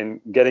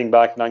in getting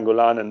back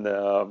Nangolan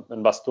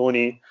and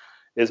Bastoni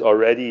is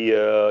already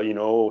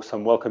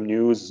some welcome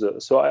news.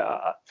 So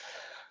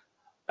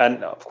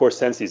and of course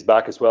Sensi's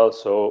back as well.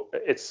 So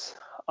it's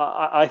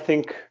I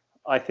think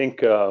I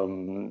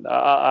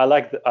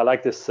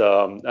like this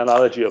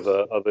analogy of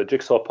a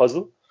jigsaw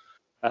puzzle,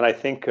 and I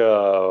think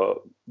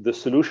the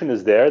solution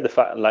is there.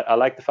 I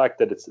like the fact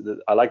that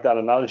I like that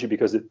analogy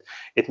because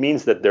it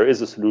means that there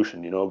is a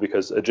solution.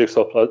 Because a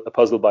jigsaw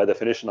puzzle by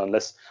definition,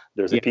 unless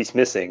there's a piece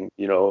missing,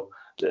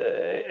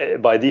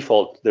 by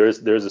default there is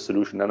a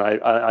solution. And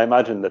I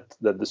imagine that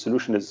the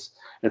solution is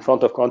in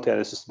front of Conte, and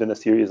it's just been a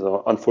series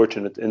of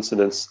unfortunate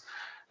incidents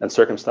and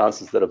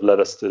circumstances that have led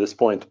us to this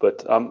point.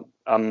 But I'm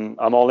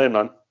all in,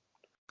 man.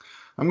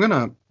 I'm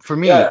gonna, for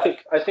me. Yeah,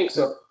 I think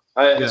so.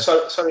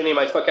 Sorry,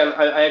 Nima, if I can,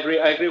 I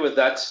agree with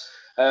that.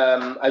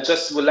 I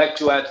just would like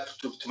to add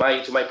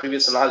to my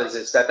previous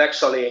analysis that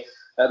actually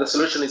the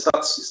solution is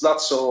not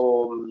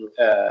so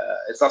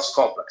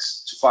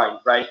complex to find,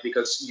 right?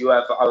 Because you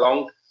have a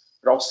long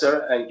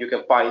roster and you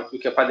can find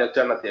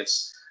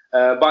alternatives.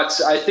 But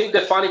I think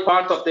the funny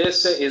part of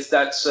this is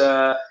that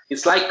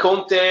it's like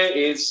Conte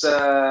is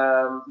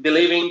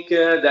believing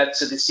that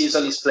the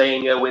season is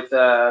playing with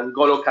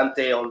N'Golo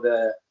Kante on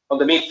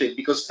the midfield,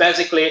 because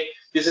basically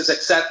this is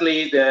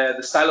exactly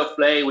the style of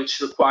play which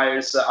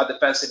requires a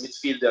defensive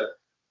midfielder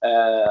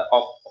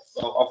of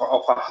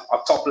a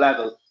top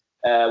level.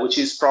 which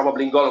is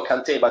probably N'Golo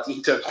Kante, but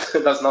Inter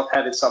does not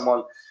have it.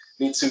 Someone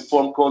needs to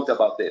inform Conte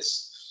about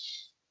this.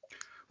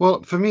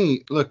 Well, for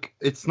me, look,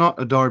 it's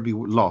not a derby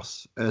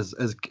loss. As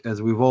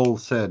we've all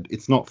said,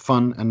 it's not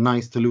fun and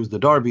nice to lose the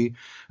derby.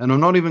 And I'm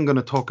not even going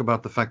to talk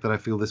about the fact that I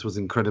feel this was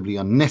incredibly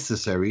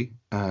unnecessary,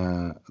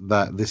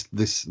 that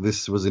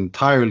this was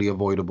entirely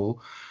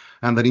avoidable,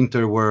 and that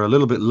Inter were a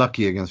little bit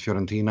lucky against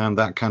Fiorentina, and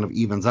that kind of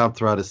evens out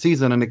throughout the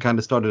season, and it kind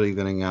of started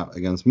evening out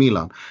against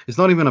Milan. It's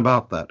not even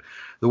about that.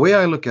 The way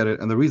I look at it,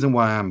 and the reason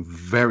why I'm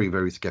very,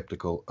 very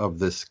skeptical of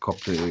this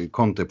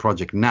Conte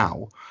project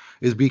now,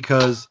 is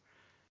because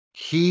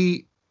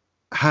he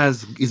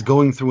is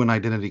going through an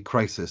identity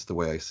crisis, the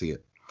way I see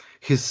it.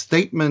 His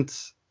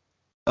statements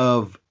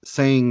of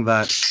saying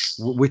that,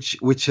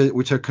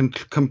 which are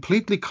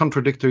completely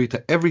contradictory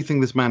to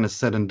everything this man has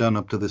said and done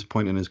up to this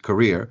point in his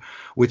career,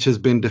 which has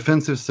been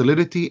defensive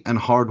solidity and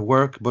hard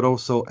work, but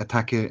also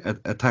attacking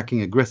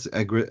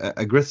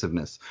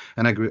aggressiveness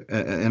and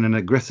an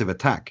aggressive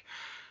attack.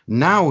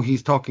 Now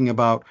he's talking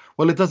about,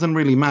 well, it doesn't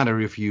really matter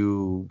if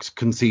you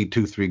concede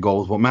 2-3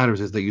 goals. What matters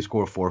is that you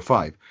score 4 or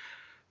 5.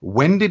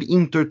 When did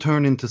Inter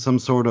turn into some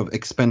sort of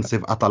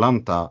expensive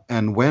Atalanta?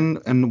 And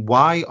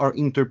why are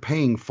Inter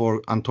paying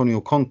for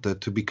Antonio Conte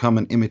to become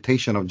an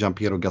imitation of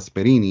Giampiero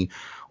Gasperini,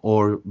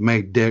 or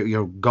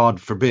God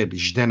forbid,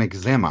 Zdenek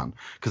Zeman?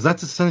 Because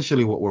that's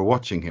essentially what we're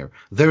watching here.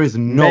 There is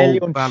no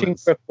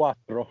balance.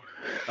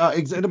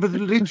 Exactly, but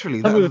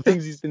literally, some of the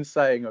things he's been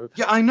saying.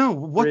 Yeah, I know.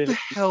 What the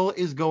hell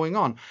is going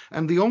on?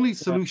 And the only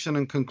solution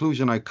and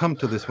conclusion I come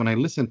to this when I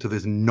listen to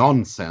this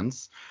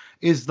nonsense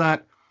is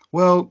that,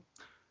 well,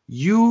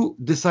 you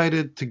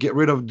decided to get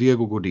rid of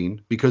Diego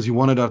Godin because you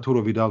wanted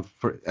Arturo Vidal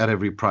at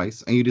every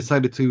price, and you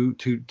decided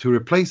to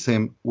replace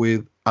him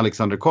with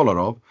Aleksandar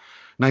Kolarov.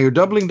 Now you're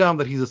doubling down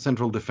that he's a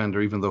central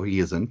defender, even though he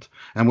isn't.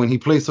 And when he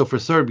plays for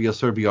Serbia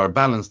are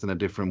balanced in a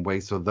different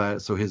way, so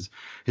his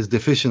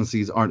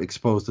deficiencies aren't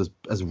exposed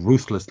as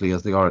ruthlessly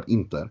as they are at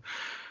Inter.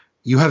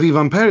 You have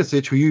Ivan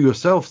Perisic, who you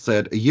yourself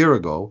said a year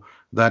ago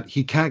that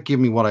he can't give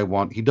me what I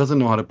want. He doesn't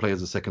know how to play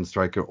as a second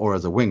striker or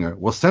as a winger.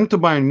 Was sent to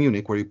Bayern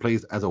Munich, where he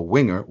plays as a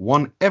winger,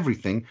 won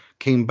everything,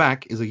 came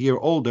back, is a year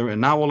older, and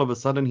now all of a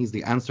sudden he's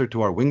the answer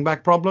to our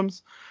wingback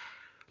problems.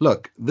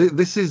 Look,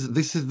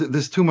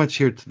 there's too much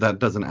here that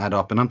doesn't add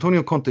up. And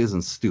Antonio Conte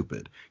isn't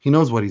stupid. He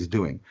knows what he's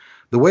doing.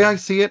 The way I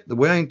see it, the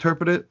way I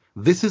interpret it,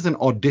 this is an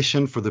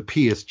audition for the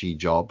PSG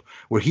job,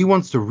 where he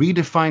wants to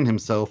redefine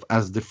himself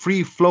as the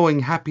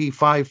free-flowing, happy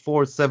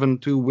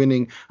 5-4-7-2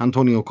 winning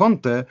Antonio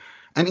Conte,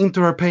 and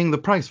Inter are paying the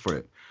price for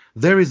it.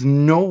 There is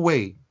no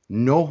way,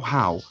 no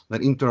how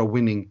that Inter are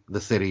winning the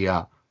Serie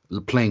A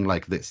playing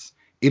like this.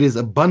 It is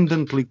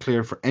abundantly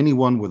clear for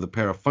anyone with a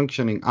pair of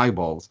functioning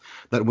eyeballs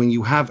that when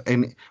you have,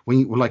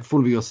 like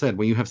Fulvio said,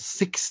 when you have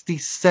 60,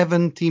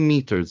 70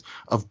 meters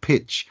of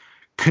pitch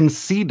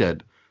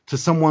conceded to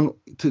someone,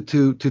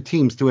 to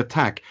teams to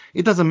attack,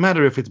 it doesn't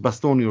matter if it's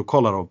Bastoni or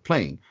Kolarov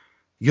playing.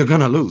 You're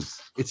going to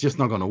lose. It's just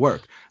not going to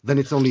work. Then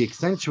it's only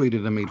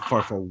accentuated and made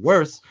far, far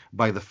worse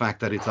by the fact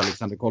that it's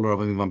Aleksandar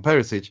Kolarov and Ivan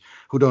Perisic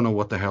who don't know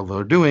what the hell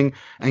they're doing,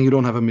 and you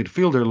don't have a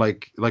midfielder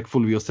like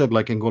Fulvio said,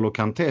 like N'Golo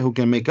Kante, who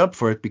can make up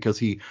for it because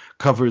he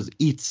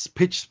eats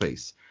pitch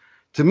space.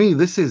 To me,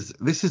 this is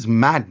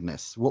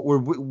madness. What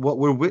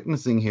we're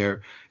witnessing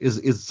here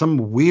is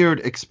some weird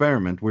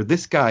experiment where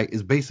this guy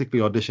is basically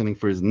auditioning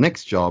for his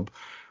next job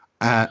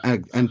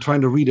and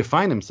trying to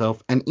redefine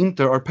himself, and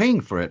Inter are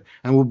paying for it,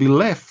 and will be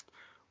left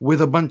with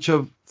a bunch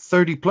of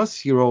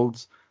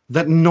 30-plus-year-olds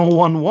that no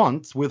one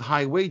wants with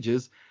high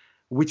wages,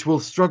 which will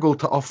struggle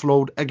to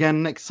offload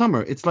again next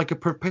summer. It's like a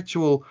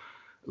perpetual,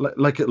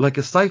 like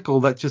a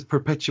cycle that just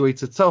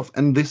perpetuates itself.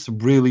 And this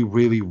really,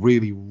 really,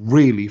 really,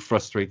 really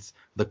frustrates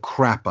the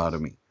crap out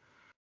of me.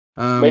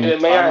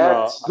 May I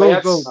add?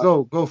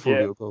 Go, Fulvio.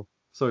 Yeah. Go.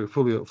 Sorry,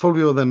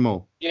 Fulvio, then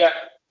Mo. Yeah.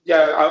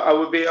 I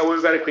will be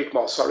very quick,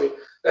 Mo. Sorry.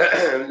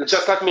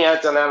 Just let me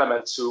add an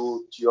element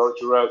to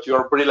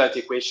your brilliant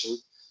equation.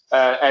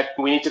 And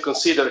we need to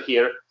consider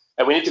here,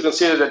 and we need to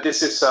consider that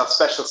this is a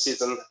special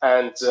season,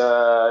 and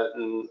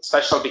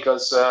special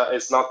because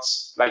it's not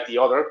like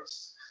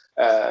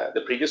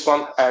the previous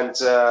one, and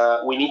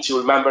we need to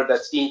remember that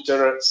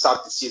Inter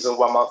started the season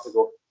 1 month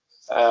ago,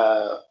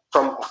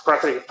 from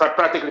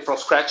practically from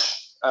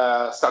scratch.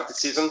 Started the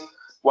season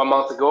 1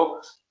 month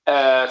ago,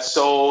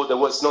 so there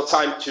was no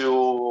time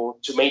to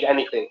make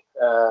anything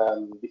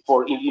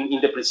before in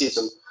the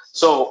preseason.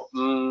 So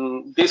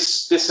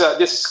this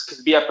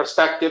could be a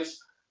perspective,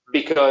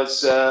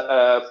 because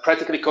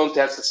practically Conte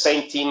has the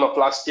same team of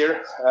last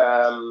year,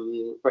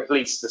 or at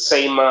least the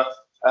same,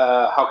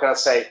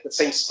 the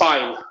same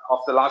spine of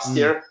the last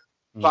year,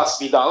 plus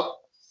Vidal.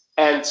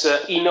 And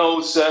he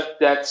knows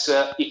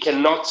that he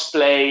cannot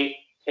play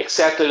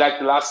exactly like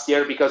the last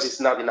year because it's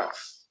not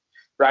enough,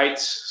 right?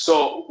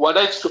 So what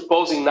I'm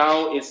proposing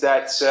now is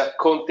that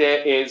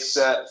Conte is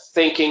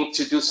thinking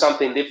to do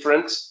something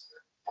different,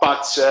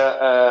 but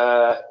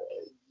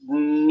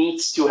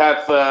needs to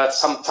have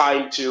some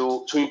time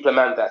to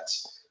implement that,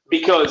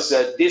 because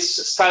this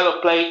style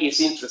of play is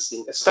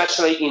interesting,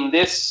 especially in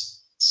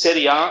this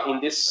Serie A,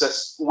 in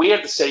this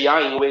weird Serie A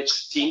in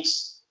which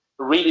teams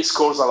really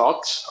scores a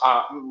lot,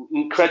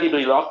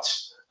 incredibly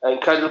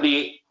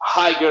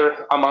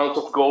higher amount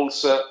of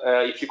goals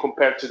if you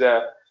compare to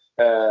the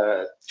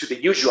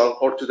usual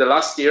or to the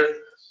last year.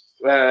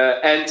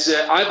 I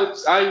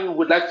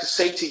would like to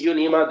say to you,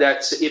 Nima,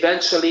 that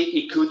eventually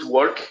it could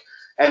work.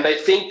 And I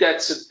think that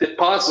the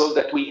puzzle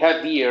that we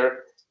have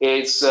here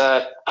is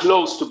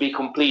close to be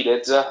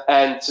completed,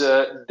 and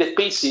the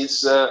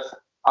pieces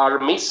are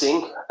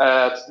missing,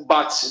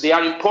 but they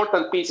are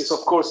important pieces, of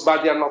course,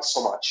 but they are not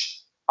so much.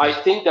 I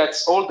think that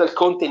all that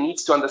Conte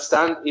needs to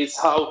understand is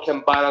how he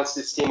can balance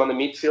this team on the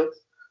midfield.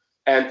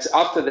 And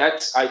after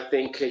that, I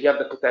think he has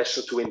the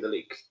potential to win the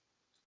league.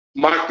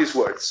 Mark these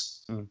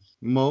words.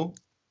 Mo?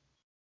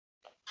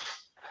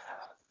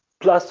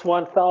 Plus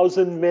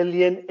 1,000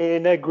 million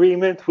in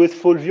agreement with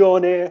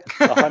Fulvione.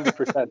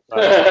 100%.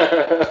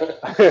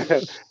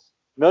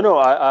 No.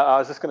 I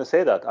was just going to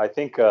say that. I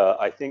think,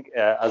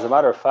 as a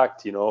matter of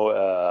fact, and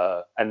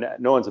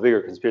no one's a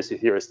bigger conspiracy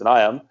theorist than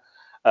I am.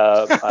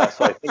 So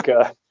I think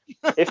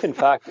if in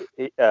fact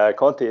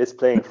Conte is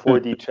playing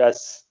 4D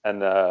chess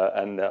and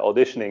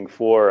auditioning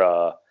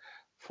for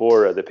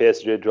the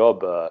PSG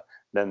job,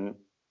 then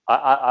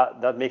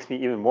that makes me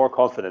even more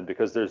confident,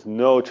 because there's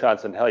no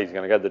chance in hell he's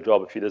going to get the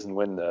job if he doesn't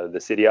win the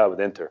Serie A with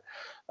Inter.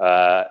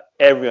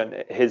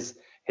 Everyone, his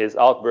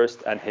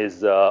outburst and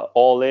his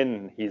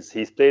all-in,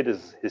 he's played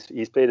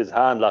his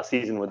hand last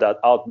season with that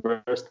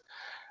outburst,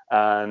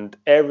 and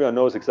everyone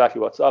knows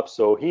exactly what's up.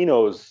 So he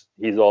knows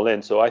he's all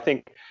in. So I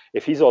think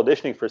if he's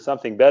auditioning for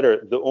something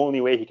better, the only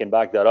way he can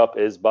back that up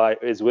is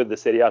with the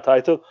Serie A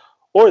title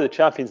or the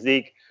Champions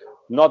League.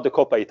 Not the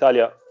Coppa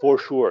Italia for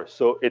sure.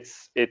 So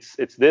it's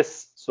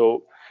this.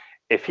 So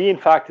if he in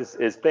fact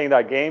is playing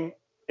that game,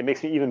 it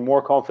makes me even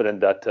more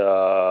confident that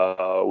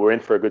we're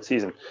in for a good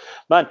season.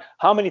 Man,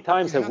 how many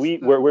times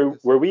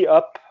were we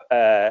up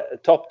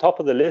top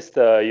of the list?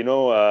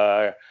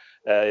 The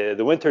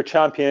winter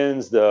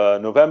champions, the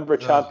November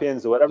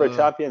champions, the whatever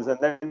champions, and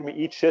then we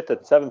eat shit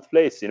at 7th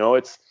place.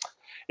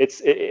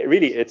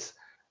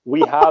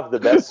 We have the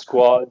best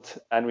squad,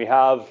 and we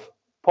have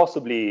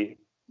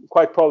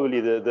quite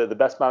probably the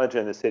best manager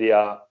in the Serie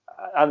A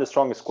and the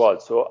strongest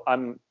squad. So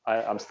I'm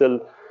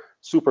still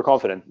super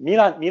confident.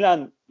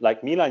 Milan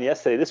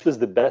yesterday, this was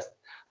the best.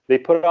 They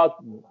put out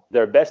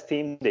their best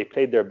team. They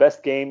played their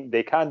best game.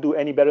 They can't do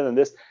any better than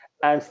this.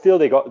 And still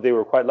they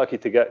were quite lucky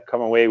to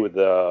come away with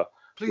the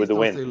win.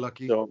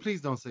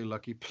 Please don't say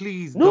lucky.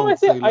 Please no, don't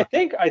say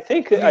lucky. I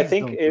think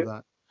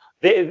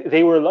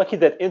they were lucky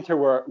that Inter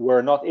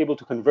were not able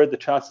to convert the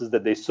chances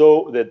that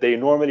they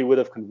normally would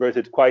have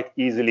converted quite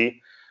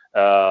easily.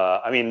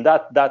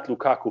 That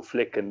Lukaku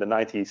flick in the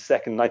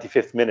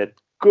 95th minute,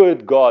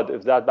 good God,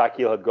 if that back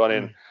heel had gone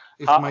in.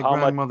 If my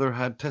grandmother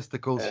had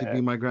testicles, she'd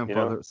be my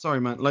grandfather. Sorry,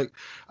 man.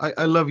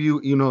 I love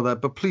you, you know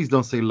that, but please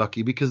don't say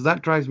lucky, because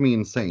that drives me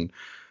insane.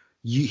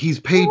 He's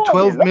paid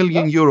 12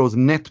 million euros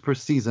net per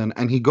season,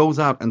 and he goes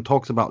out and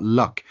talks about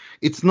luck.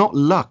 It's not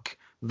luck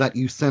that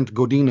you sent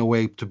Godin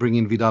away to bring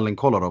in Vidal and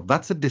Kolarov.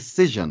 That's a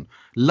decision.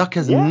 Luck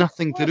has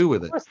nothing to do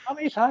with it. How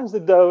many times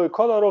did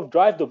Kolarov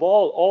drive the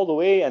ball all the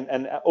way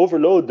and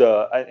overload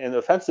an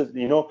offensive?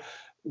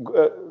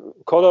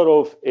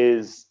 Kolarov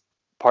is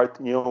part.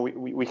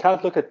 We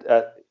can't look at.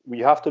 We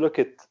have to look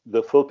at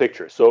the full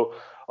picture. So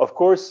of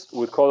course,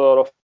 with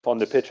Kolarov on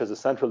the pitch as a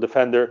central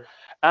defender,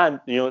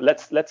 and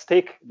let's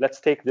take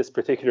this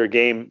particular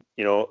game.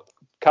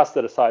 Cast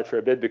that aside for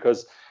a bit,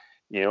 because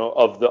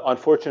of the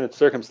unfortunate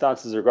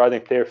circumstances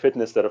regarding player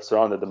fitness that have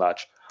surrounded the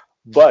match.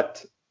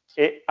 But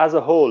as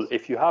a whole,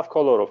 if you have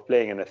Kolarov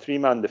playing in a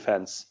 3-man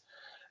defense,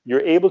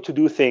 you're able to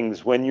do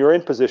things when you're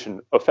in position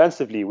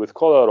offensively with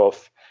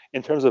Kolarov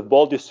in terms of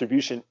ball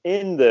distribution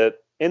in the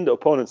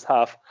opponent's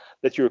half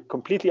that you're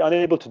completely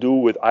unable to do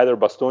with either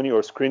Bastoni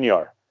or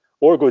Skriniar,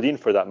 or Godin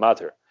for that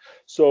matter.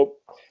 So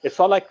it's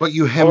not like... But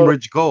you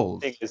hemorrhage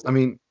goals.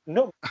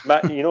 No,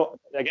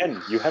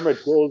 again, you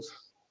hemorrhage goals.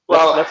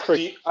 Let's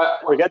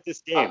forget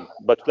this game,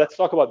 but let's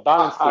talk about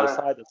balance to the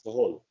side as a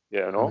whole.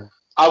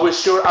 I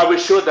was sure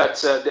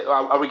that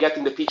are we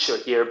getting the picture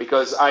here,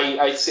 because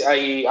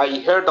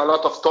I heard a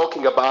lot of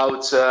talking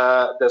about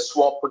the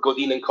swap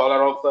Godin and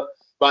Kolarov,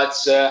 but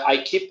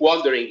I keep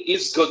wondering,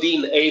 is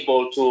Godin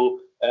able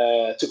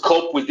to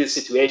cope with this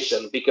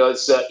situation,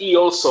 because he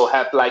also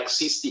had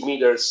 60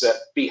 meters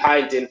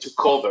behind him to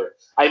cover.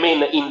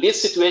 In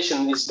this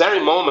situation, in this very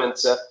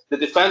moment, the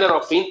defender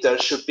of Inter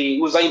should be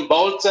Usain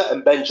Bolt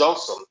and Ben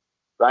Johnson,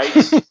 right?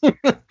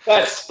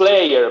 Best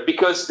player,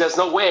 because there's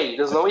no way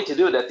to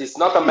do that. It's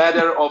not a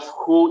matter of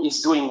who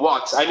is doing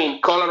what.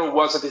 Kolarov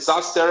was a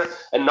disaster,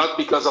 and not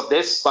because of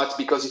this, but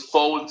because he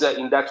fouled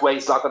in that way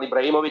Zlatan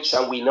Ibrahimovic,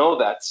 and we know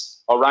that.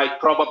 All right,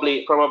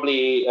 probably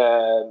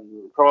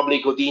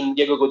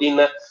Diego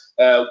Godin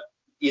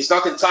is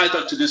not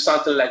entitled to do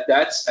something like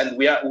that, and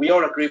we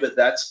all agree with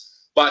that.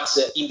 But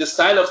in the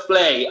style of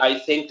play, I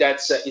think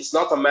that it's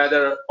not a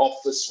matter of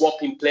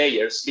swapping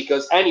players,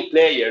 because any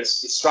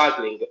players is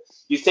struggling.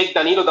 You take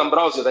Danilo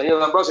D'Ambrosio. Danilo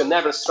D'Ambrosio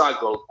never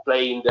struggled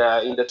playing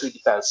in the 3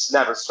 defense,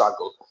 never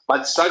struggled.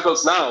 But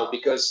struggles now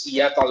because he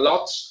had a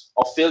lot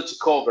of field to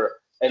cover.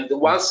 And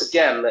once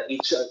again,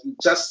 it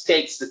just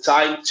takes the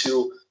time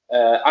to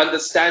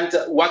understand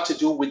what to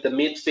do with the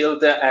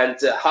midfield and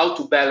how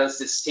to balance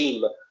this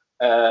team.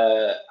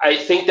 I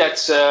think that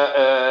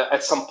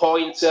at some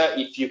point,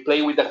 if you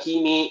play with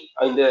Hakimi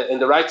in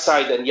the right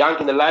side and Young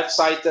in the left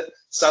side,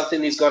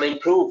 something is going to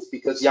improve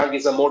because Young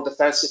is a more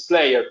defensive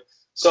player.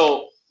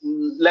 So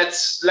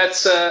let's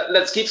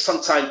give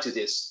some time to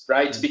this,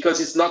 right? Because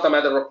it's not a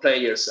matter of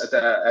players.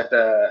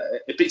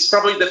 It's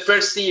probably the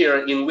first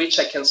year in which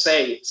I can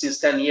say since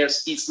 10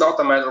 years it's not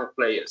a matter of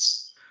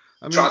players.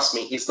 Trust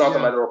me, it's not a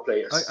matter of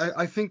players.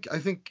 I think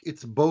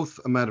it's both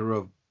a matter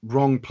of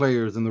wrong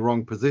players in the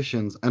wrong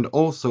positions and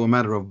also a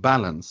matter of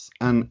balance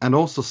and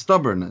also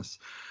stubbornness.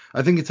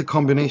 I think it's a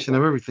combination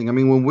of everything. I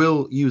mean, when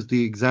Will used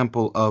the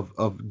example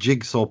of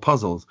jigsaw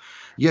puzzles,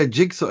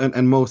 jigsaw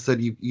and Mo said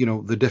you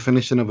know the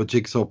definition of a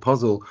jigsaw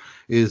puzzle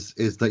is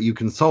that you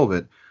can solve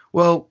it.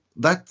 Well,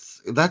 that's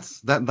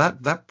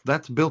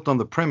built on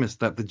the premise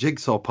that the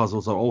jigsaw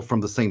puzzles are all from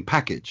the same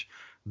package.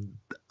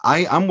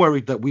 I'm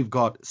worried that we've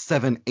got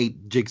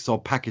 7-8 jigsaw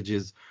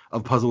packages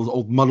of puzzles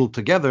all muddled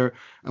together,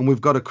 and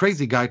we've got a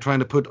crazy guy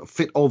trying to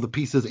fit all the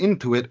pieces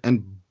into it.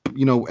 And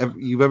you know,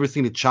 you've ever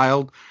seen a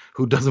child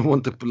who doesn't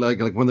want to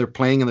like when they're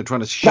playing and they're trying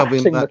to shove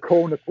in the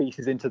corner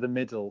pieces into the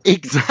middle.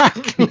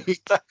 Exactly.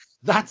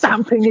 That's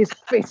stamping his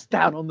fist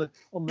down on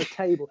the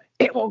table.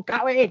 It will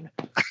go in.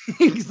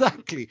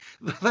 Exactly.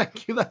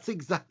 Thank you. That's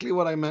exactly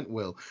what I meant,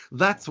 Will.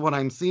 That's what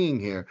I'm seeing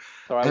here.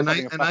 Sorry,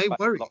 I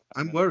worry.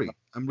 I'm worried.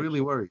 I'm really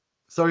worried.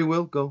 Sorry,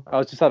 Will, go. I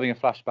was just having a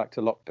flashback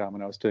to lockdown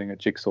when I was doing a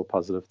jigsaw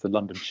puzzle of the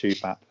London Tube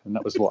app, and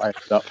that was what I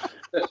ended up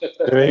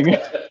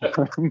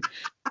doing.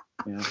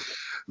 Yeah.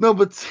 No,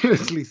 but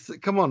seriously,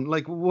 come on.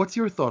 Like, what's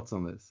your thoughts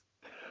on this?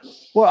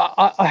 Well,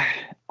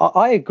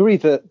 I agree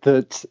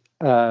that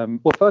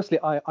well, firstly,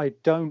 I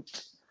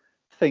don't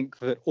think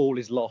that all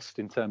is lost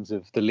in terms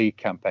of the league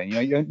campaign. You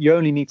know, you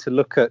only need to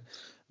look at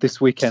this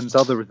weekend's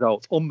other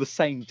results on the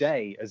same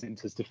day as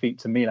Inter's defeat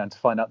to Milan to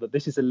find out that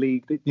this is a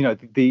league that, you know,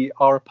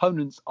 our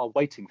opponents are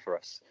waiting for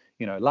us.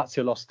 You know,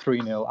 Lazio lost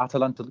 3-0,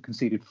 Atalanta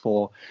conceded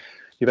 4,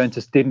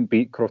 Juventus didn't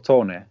beat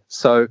Crotone.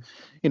 So,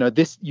 you know,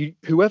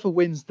 whoever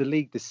wins the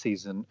league this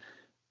season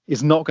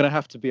is not going to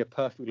have to be a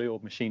perfectly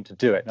oiled machine to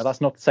do it. Now,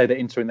 that's not to say that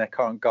Inter and their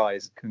current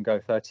guys can go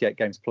 38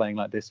 games playing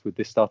like this with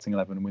this starting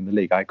 11 and win the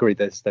league. I agree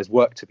there's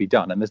work to be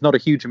done, and there's not a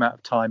huge amount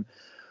of time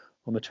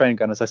on the training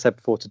ground, as I said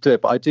before, to do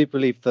it. But I do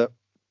believe that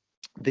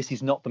this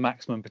is not the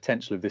maximum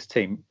potential of this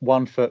team.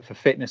 One, for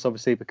fitness,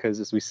 obviously, because,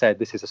 as we said,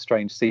 this is a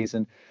strange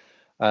season.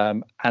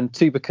 And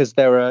two, because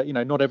there are, you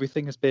know, not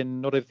everything has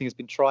been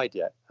tried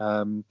yet.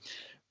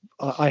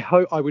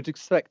 I would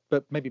expect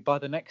that maybe by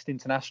the next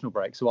international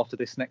break, so after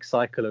this next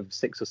cycle of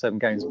 6 or 7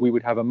 games, we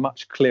would have a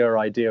much clearer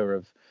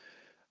idea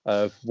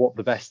of what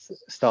the best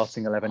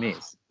starting 11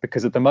 is.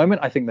 Because at the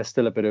moment, I think there's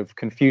still a bit of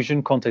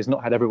confusion. Conte's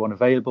not had everyone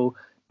available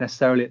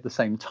necessarily at the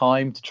same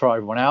time to try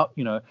everyone out.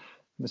 You know,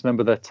 let's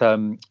remember that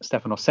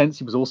Stefano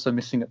Sensi was also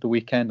missing at the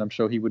weekend. I'm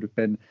sure he would have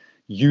been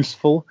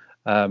useful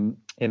in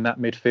that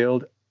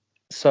midfield.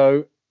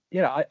 So,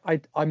 you know,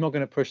 I'm not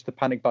going to push the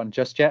panic button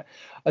just yet.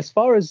 As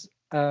far as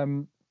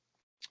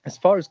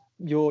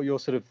your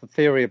sort of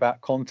theory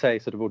about Conte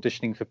sort of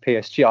auditioning for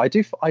PSG,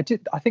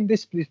 I think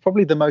this is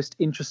probably the most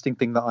interesting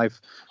thing that I've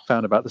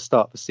found about the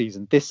start of the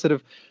season. This sort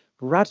of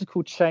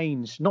radical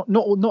change, not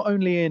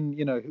only in,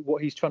 you know,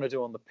 what he's trying to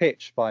do on the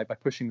pitch by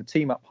pushing the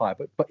team up higher,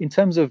 but in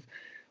terms of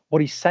what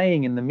he's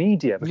saying in the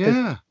media,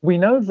 because we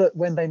know that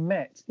when they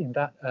met in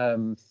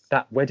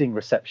that wedding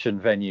reception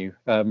venue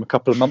a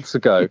couple of months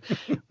ago,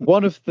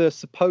 one of the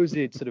supposed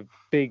sort of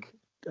big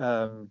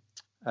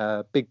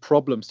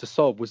problems to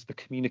solve was the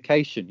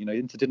communication. You know,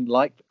 Inter didn't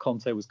like that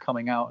Conte was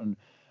coming out and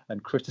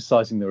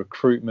criticizing the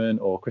recruitment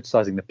or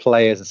criticizing the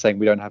players and saying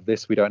we don't have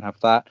this, we don't have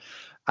that.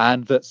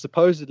 And that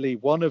supposedly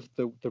one of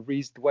the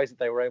ways that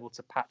they were able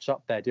to patch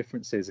up their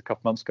differences a couple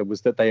of months ago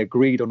was that they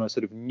agreed on a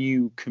sort of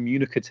new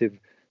communicative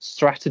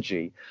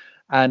strategy.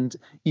 And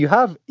you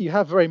have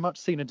very much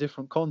seen a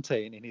different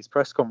Conte in his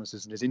press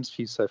conferences and his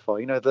interviews so far.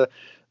 You know,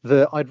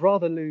 the I'd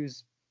rather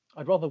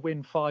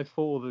win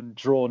 5-4 than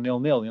draw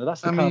 0-0. You know,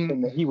 that's the kind of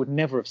thing that he would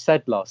never have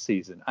said last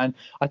season. And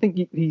I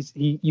think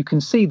you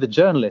can see the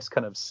journalists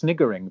kind of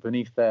sniggering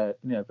beneath their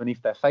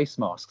face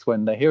masks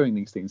when they're hearing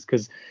these things,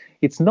 because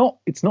it's not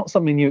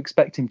something you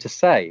expect him to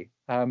say.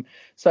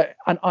 So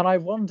I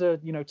wonder,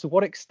 you know, to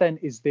what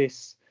extent is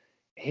this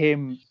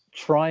him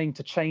trying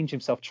to change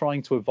himself,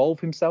 trying to evolve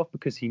himself,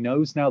 because he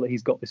knows now that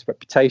he's got this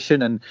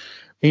reputation, and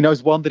he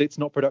knows, one, that it's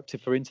not productive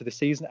for into the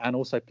season, and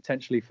also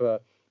potentially for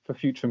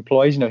future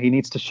employees. You know, he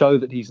needs to show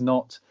that he's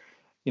not,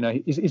 you know,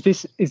 is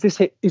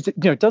it, you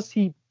know, does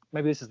he,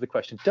 maybe this is the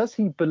question, does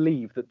he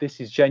believe that this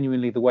is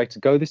genuinely the way to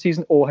go this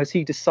season, or has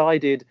he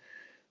decided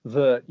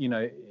that, you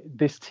know,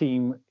 this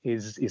team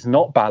is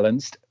not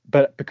balanced,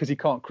 but because he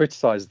can't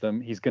criticize them,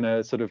 he's going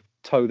to sort of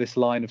toe this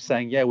line of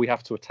saying, yeah, we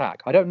have to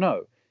attack? I don't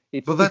know.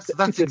 Well,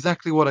 that's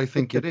exactly what I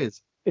think it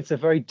is. it's a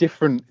very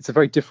different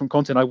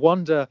content. I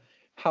wonder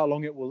how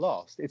long it will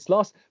last.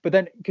 But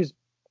then, because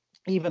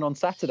even on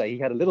Saturday he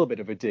had a little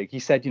bit of a dig. He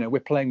said, we're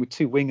playing with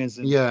two wingers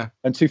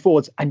and two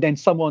forwards, and then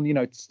someone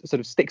sort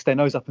of sticks their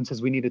nose up and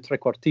says we need a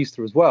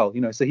trequartista as well.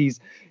 So he's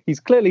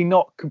clearly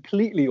not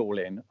completely all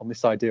in on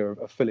this idea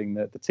of filling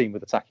the team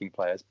with attacking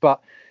players,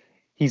 but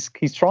he's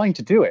trying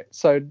to do it.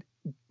 So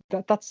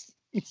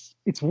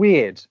it's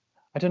weird.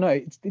 I don't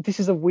know. This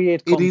is a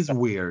weird concept. It is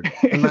weird.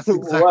 And that's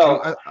exactly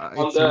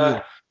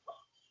weird.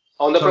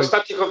 On the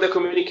perspective of the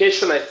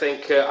communication, I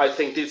think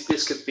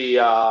this could be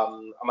a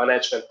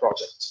management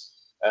project.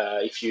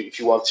 If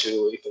you ask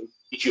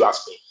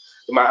me,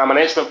 a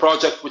management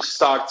project which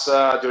starts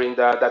during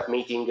that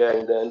meeting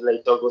in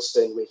late August,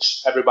 in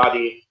which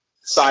everybody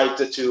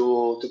decided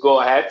to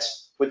go ahead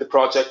with the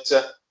project,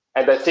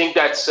 and I think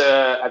that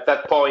at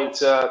that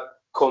point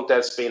Conte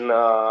has been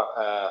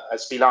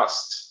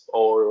asked,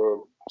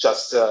 or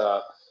just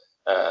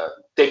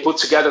they put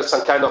together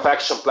some kind of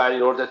action plan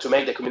in order to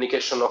make the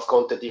communication of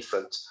Conte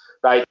different,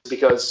 right?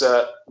 Because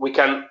we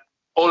can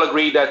all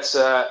agree that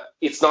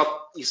it's not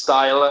his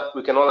style.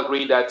 We can all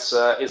agree that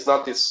it's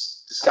not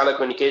this kind of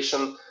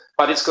communication,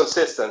 but it's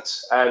consistent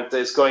and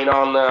it's going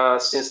on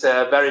since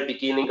the very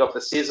beginning of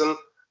the season,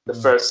 the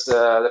first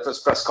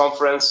press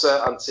conference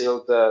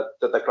until the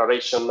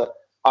declaration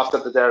after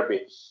the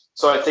derby.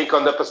 So I think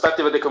on the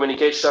perspective of the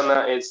communication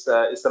is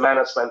the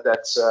management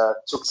that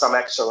took some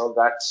action on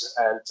that,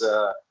 and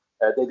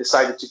they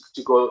decided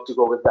to go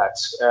with that.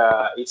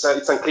 It's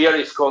unclear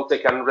if Conte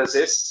can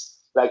resist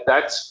like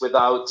that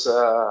without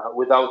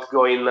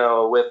going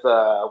with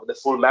the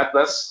full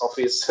madness of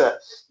his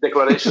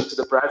declaration to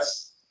the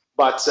press.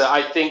 But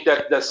I think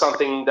that there's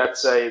something that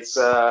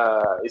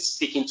is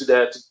sticking to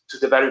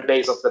the very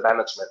base of the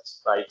management,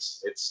 right?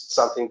 It's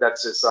something that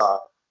is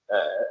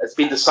has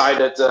been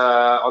decided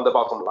on the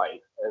bottom line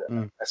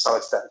to some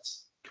extent.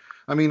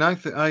 I mean, I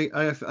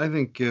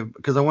think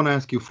because I want to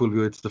ask you,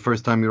 Fulvio, it's the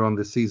first time you're on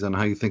this season,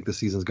 how you think the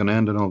season's going to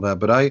end and all that.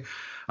 But I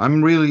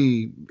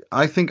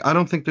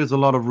don't think there's a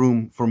lot of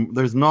room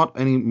there's not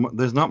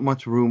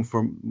much room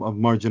for a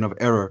margin of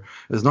error.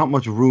 There's not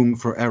much room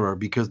for error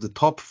because the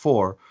top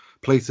 4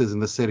 places in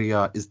the Serie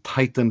A is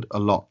tightened a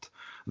lot.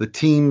 The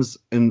teams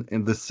in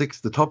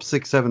the top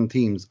 6, 7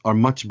 teams are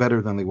much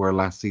better than they were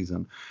last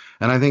season.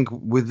 And I think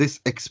with this,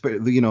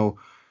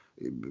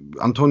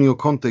 Antonio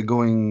Conte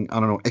going,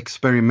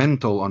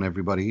 experimental on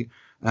everybody,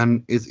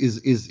 and is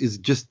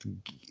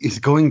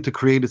going to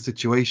create a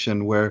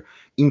situation where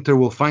Inter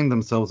will find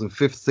themselves in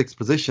 5th, 6th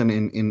position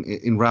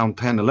in round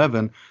 10,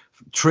 11,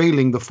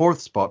 trailing the 4th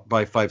spot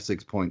by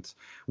 5-6 points,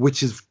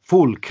 which is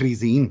full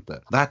crisi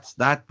Inter. That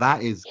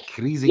is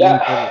crisi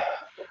Inter.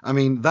 I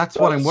mean, that's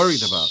what I'm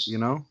worried about,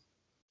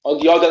 On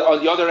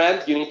the other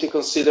end, you need to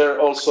consider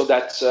also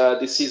that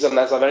this season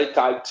has a very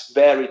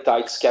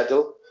tight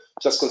schedule.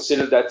 Just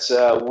consider that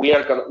we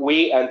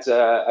and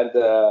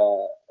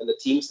the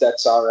teams that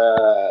are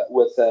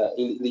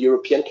in the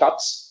European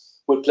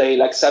Cups will play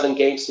like 7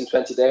 games in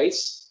 20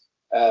 days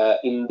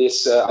in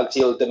this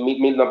until the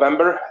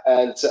mid-November,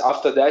 and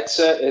after that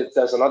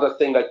there's another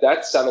thing like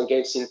that, 7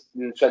 games in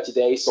 20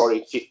 days or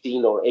in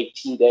 15 or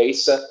 18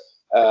 days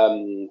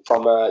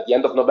from the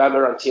end of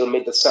November until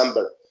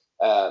mid-December.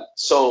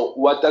 So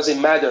what does it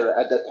matter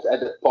at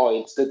that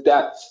point? The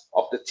depth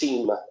of the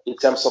team in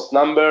terms of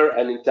number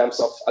and in terms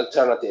of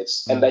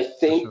alternatives. And I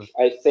think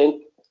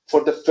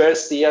for the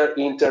first year,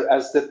 Inter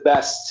has the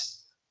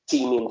best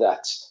team in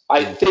that.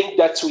 I think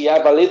that we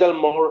have a little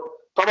more,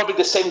 probably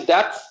the same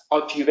depth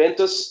of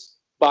Juventus,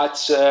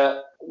 but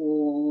a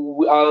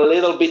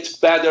little bit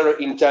better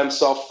in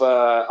terms of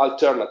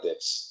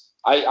alternatives.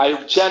 I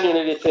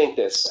genuinely think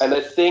this, and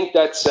I think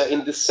that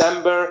in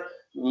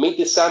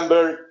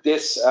mid-December,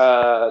 this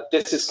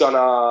is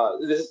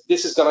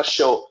gonna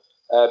show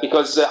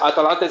because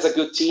Atalanta is a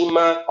good team.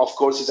 Of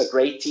course, it's a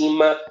great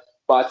team,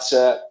 but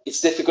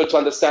it's difficult to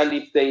understand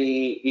if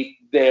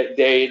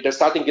their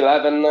starting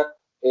 11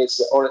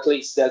 is, or at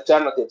least the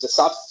alternatives, the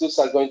substitutes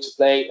are going to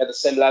play at the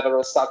same level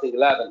as starting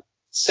 11.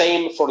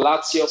 Same for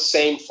Lazio,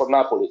 same for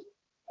Napoli,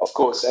 of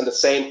course, and the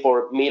same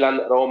for Milan,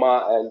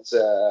 Roma, and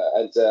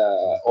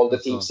all the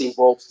teams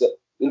involved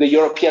in the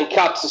European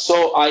Cups.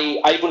 So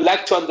I would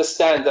like to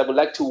understand, I would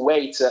like to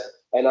wait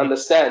and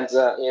understand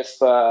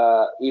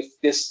if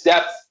this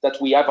depth that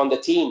we have on the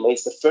team,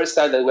 is the first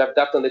time that we have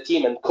depth on the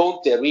team, and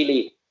Conte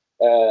really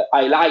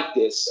highlight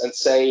this and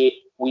say,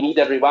 we need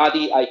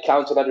everybody, I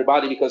count on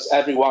everybody, because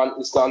everyone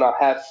is going to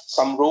have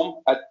some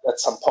room at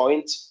some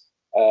point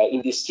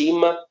in this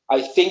team.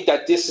 I think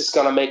that this is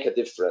going to make a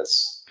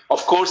difference.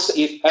 Of course,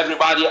 if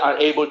everybody are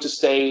able to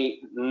stay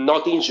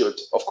not injured,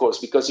 of course,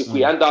 because if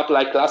we end up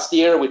like last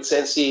year with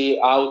Sensi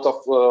out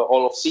of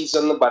all of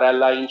season,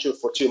 Barella injured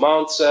for 2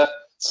 months,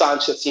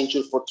 Sanchez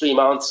injured for 3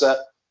 months,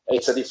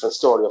 it's a different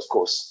story, of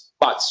course.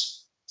 But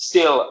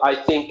still, I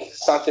think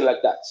something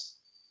like that.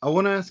 I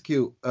want to ask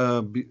you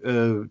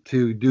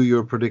to do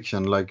your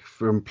prediction, like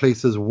from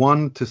places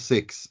 1 to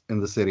 6 in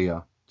the Serie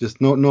A. Just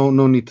no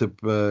need to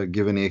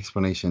give any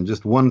explanation.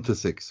 Just 1 to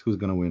 6. Who's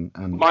going to win?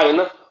 And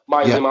Mine.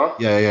 Roma.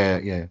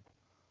 Yeah.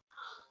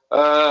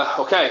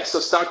 Okay, so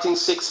starting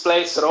 6th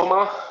place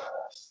Roma,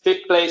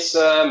 5th place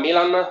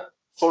Milan,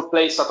 4th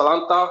place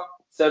Atalanta,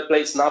 3rd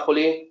place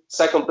Napoli,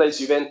 2nd place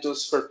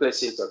Juventus, 3rd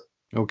place Inter.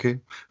 Okay.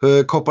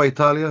 Coppa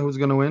Italia, who's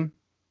going to win?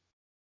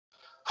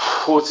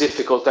 Oh, it's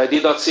difficult. I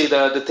did not see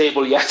the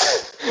table yet.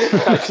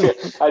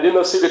 I did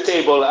not see the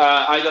table.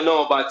 I don't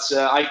know, but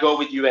I go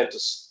with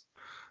Juventus.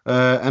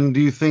 And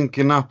do you think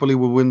Napoli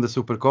will win the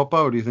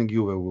Supercoppa, or do you think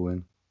Juve will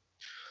win?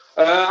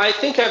 I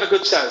think I have a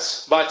good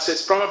chance, but they're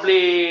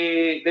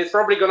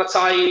probably going to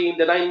tie in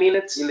the 90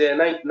 minutes,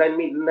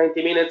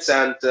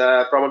 and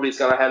probably it's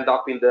going to end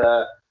up in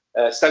the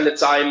standard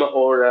time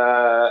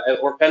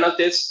or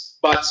penalties.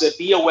 But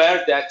be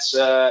aware that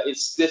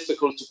it's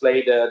difficult to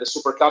play the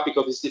Super Cup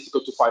because it's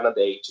difficult to find a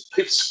day to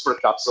play the Super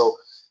Cup. So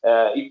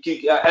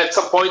at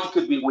some point it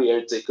could be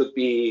weird. It could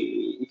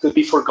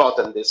be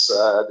forgotten, this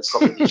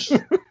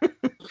competition.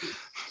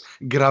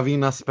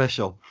 Gravina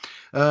special.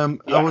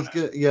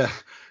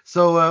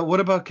 So what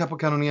about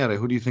Capocannoniere?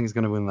 Who do you think is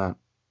going to win that?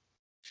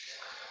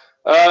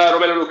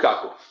 Romelu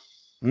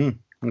Lukaku.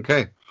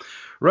 Okay,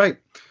 right.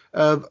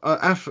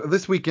 After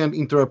this weekend,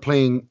 Inter are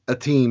playing a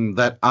team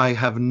that I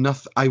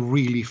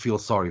really feel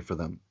sorry for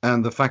them,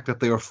 and the fact that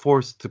they are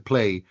forced to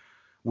play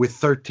with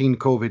 13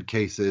 COVID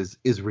cases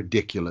is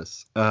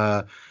ridiculous.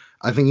 I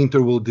think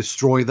Inter will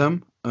destroy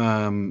them,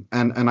 and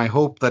I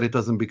hope that it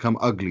doesn't become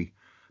ugly,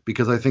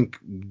 because I think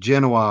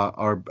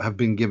Genoa have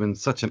been given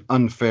such an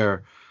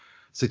unfair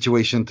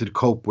situation to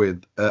cope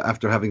with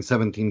after having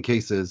 17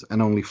 cases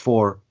and only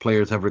 4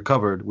 players have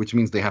recovered, which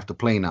means they have to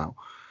play now.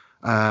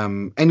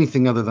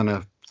 Anything other than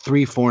a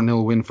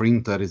 3-4-0 win for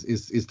Inter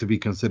is to be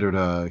considered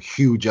a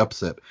huge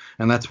upset,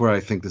 and that's where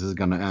I think this is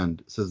going to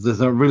end. So there's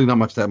really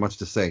not that much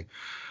to say.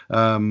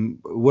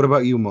 What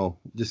about you, Mo?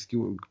 Just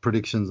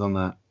predictions on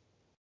that.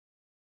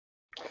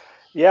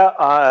 Yeah,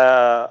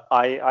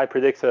 I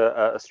predict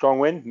a strong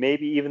win,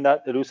 maybe even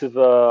that elusive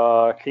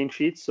clean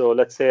sheet. So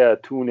let's say a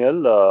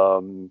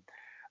 2-0.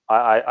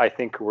 I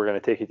think we're going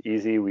to take it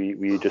easy.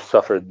 We just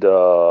suffered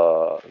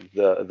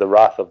the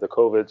wrath of the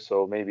COVID,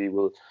 so maybe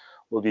we'll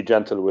be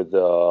gentle with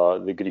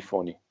the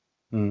Grifoni.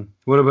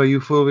 What about you,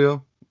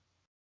 Fulvio?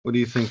 What do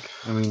you think?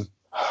 I mean,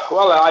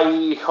 well,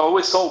 I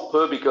always hope,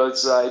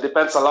 because it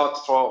depends a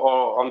lot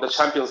on the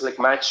Champions League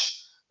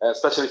match,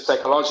 especially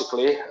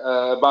psychologically.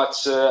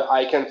 But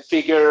I can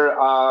figure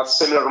a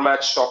similar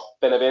match of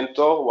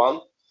Benevento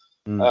 1.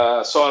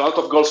 So a lot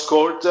of goals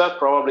scored,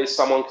 probably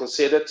someone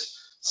conceded.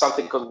 Some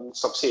goal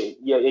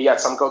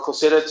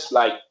considered,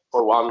 like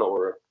 4-1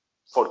 or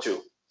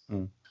 4-2.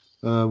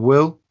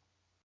 Will?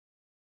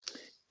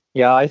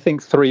 Yeah, I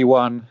think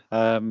 3-1.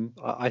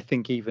 I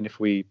think even if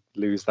we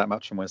lose that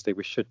match on Wednesday,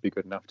 we should be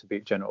good enough to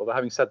beat Genoa. Although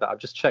having said that, I've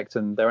just checked,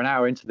 and they're an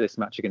hour into this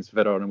match against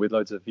Verona with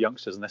loads of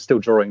youngsters, and they're still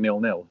drawing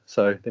 0-0.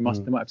 So they might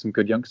have some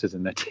good youngsters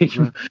in their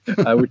team,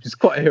 which is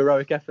quite a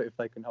heroic effort if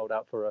they can hold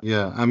out for a.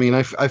 Yeah, I mean,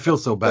 I feel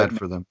so bad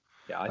for them.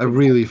 Yeah, I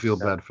really feel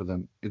bad for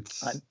them.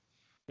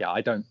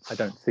 I don't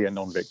see a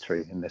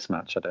non-victory in this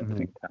match. I don't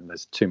think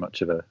there's too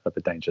much of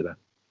a danger there.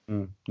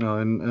 No,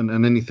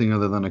 and anything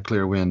other than a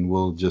clear win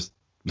will just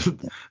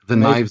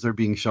knives are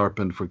being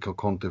sharpened for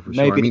Conte for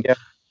sure.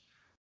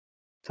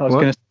 So I was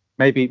going to say,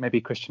 maybe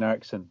Christian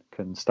Eriksen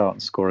can start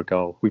and score a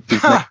goal. We've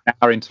made an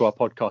hour into our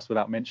podcast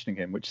without mentioning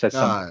him, which says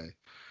something.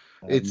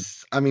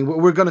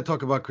 We're going to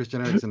talk about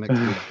Christian Eriksen next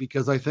week,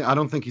 because I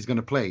don't think he's going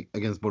to play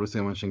against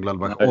Borussia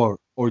Monchengladbach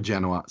or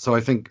Genoa. So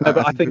I think. No,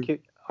 but I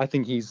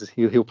think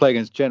he'll play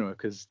against Genoa,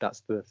 because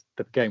that's the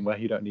game where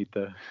you don't need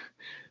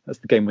that's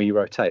the game where you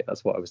rotate.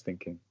 That's what I was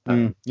thinking.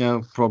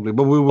 Yeah, probably.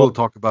 But we will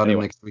talk about it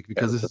next week,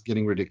 because this is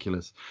getting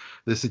ridiculous.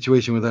 The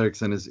situation with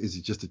Eriksen is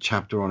just a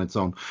chapter on its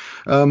own.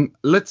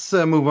 Let's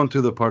move on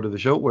to the part of the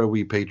show where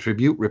we pay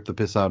tribute, rip the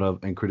piss out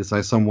of, and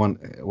criticize someone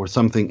or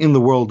something in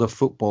the world of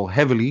football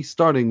heavily,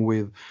 starting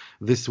with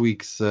this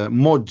week's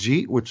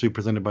Moggi, which is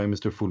presented by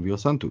Mr. Fulvio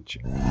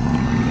Santucci.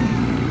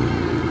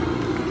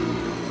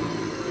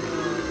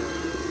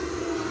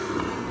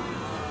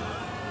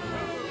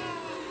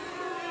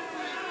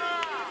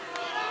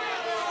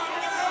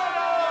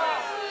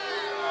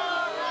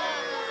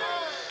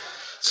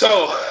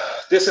 So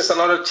this is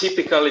another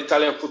typical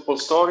Italian football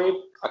story,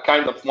 a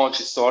kind of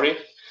Moggi story.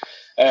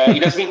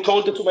 It has been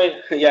told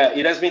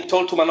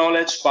to my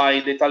knowledge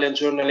by the Italian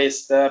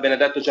journalist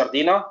Benedetto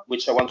Giardina,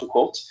 which I want to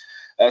quote,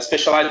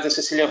 specialized in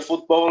Sicilian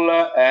football,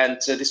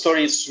 and the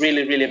story is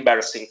really, really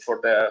embarrassing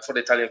for the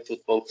Italian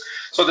football.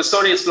 So the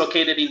story is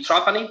located in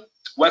Trapani,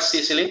 West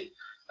Sicily,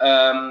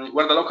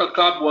 where the local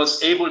club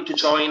was able to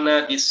join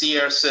this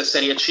year's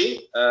Serie A.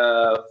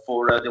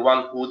 For the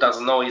one who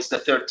doesn't know, is the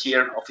 3rd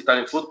tier of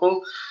Italian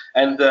football,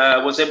 and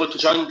was able to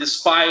join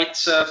despite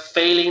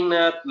failing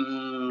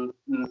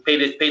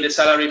pay the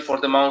salary for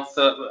the month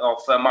of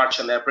March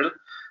and April.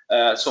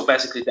 So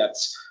basically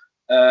that's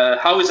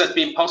how is that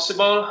being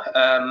possible?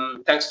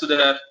 Thanks to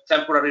the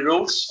temporary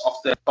rules of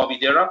the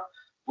COVID era,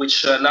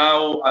 which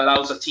now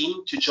allows a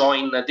team to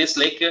join this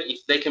league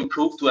if they can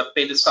prove to have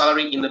paid the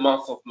salary in the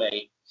month of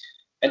May.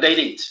 And they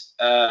did.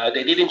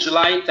 They did in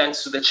July,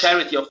 thanks to the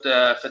charity of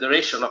the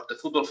Federation, of the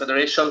Football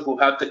Federation, who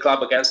helped the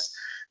club against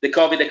the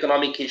COVID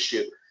economic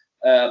issue.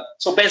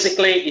 So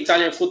basically,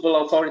 Italian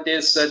football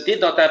authorities did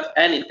not have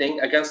anything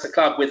against the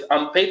club with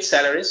unpaid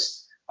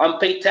salaries,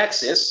 unpaid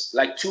taxes,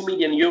 like 2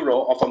 million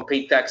euro of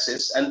unpaid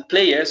taxes, and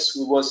players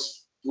who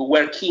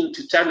were keen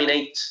to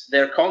terminate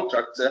their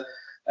contract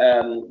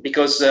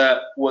because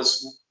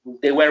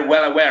they were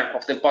well aware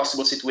of the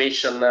impossible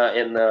situation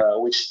in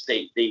which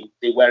they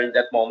were in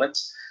that moment,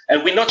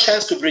 and with no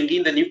chance to bring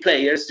in the new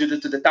players due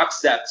to the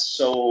tax debt,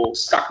 so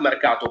stuck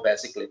mercato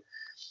basically.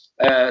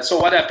 So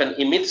what happened?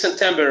 In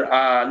mid-September,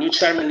 a new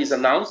chairman is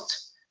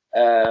announced,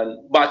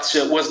 but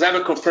was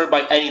never confirmed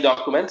by any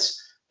documents.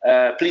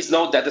 Please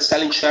note that the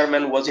selling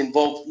chairman was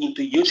involved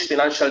into huge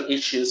financial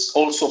issues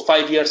also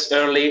 5 years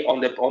early on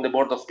the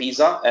board of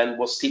Pisa, and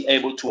was still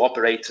able to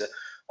operate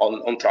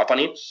on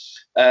Trapani.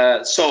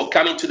 So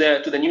coming to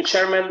the new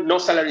chairman, no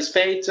salaries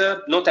paid,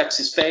 no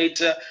taxes paid.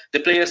 The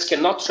players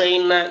cannot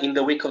train in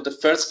the week of the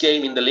first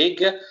game in the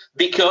league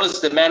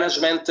because the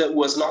management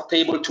was not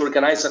able to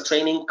organize a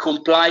training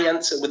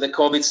compliant with the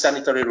COVID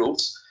sanitary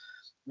rules.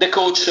 The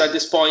coach at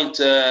this point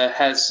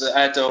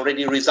had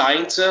already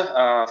resigned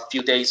a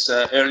few days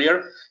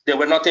earlier. They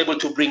were not able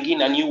to bring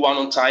in a new one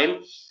on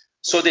time.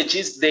 So they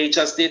just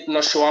did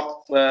not show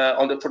up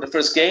for the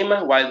first game,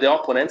 while the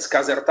opponents,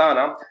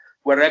 Casertana,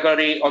 were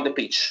regularly on the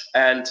pitch,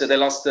 and they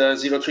lost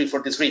 0-3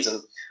 for this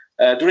reason.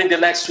 During the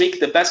next week,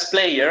 the best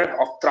player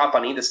of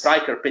Trapani, the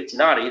striker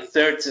Pettinari,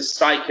 third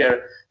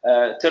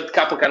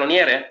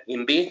capocannoniere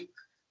in B,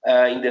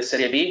 in the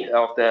Serie B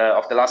of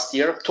the last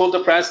year, told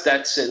the press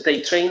that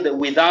they trained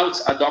without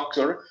a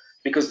doctor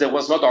because there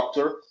was no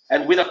doctor,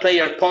 and with a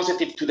player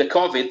positive to the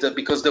COVID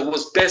because there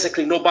was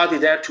basically nobody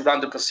there to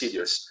run the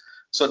procedures.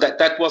 So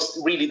that was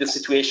really the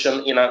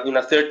situation in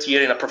a third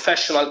tier in a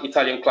professional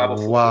Italian club of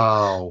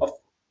football. Wow.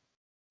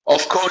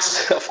 Of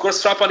course,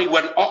 Trapani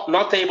were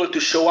not able to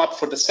show up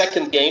for the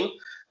second game,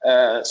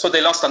 so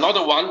they lost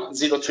another one,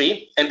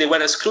 0-3, and they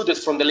were excluded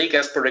from the league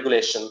as per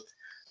regulation.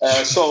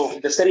 So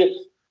the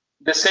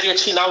Serie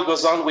C now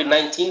goes on with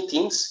 19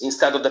 teams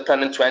instead of the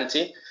planned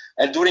 20,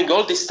 and during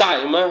all this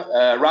time,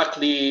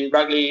 roughly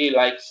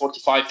like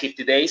 45,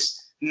 50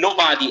 days,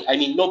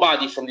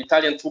 nobody from the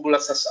Italian Football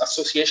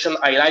Association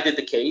highlighted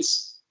the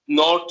case,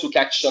 nor took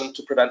action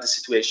to prevent the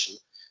situation.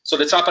 So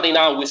the Trapani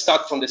now will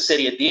start from the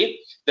Serie D,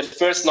 the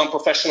first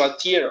non-professional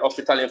tier of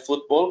Italian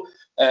football,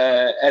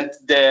 and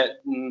the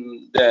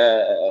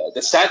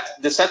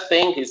sad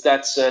thing is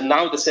that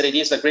now the Serie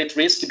D is a great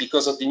risk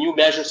because of the new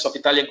measures of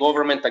Italian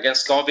government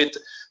against COVID,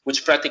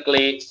 which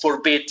practically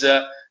forbid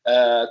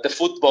the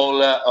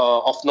football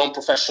of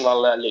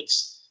non-professional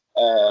leagues.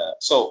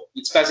 So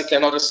it's basically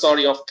another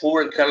story of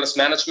poor and careless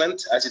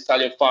management, as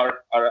Italian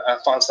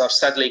fans are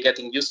sadly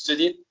getting used to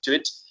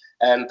it.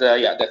 And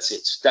that's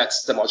it.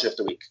 That's the Moggi of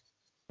the week.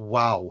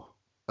 Wow.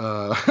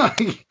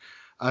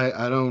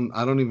 I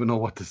don't even know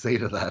what to say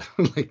to that.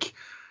 Like,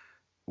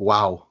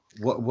 wow.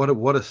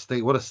 What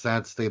a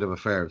sad state of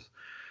affairs.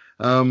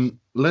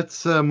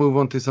 Let's move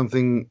on to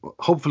something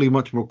hopefully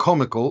much more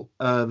comical.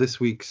 This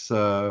week's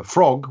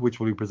Frog, which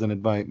will be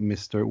presented by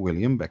Mr.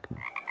 William Beckman.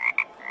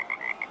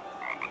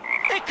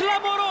 È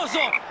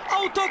clamoroso!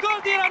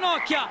 Autogol di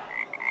Ranocchia!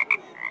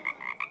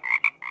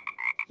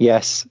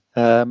 Yes,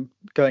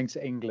 going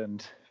to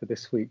England for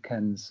this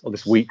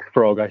week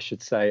Frog, I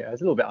should say.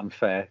 It's a little bit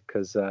unfair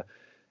because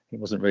he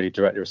wasn't really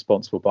directly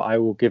responsible, but I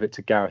will give it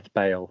to Gareth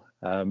Bale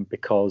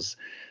because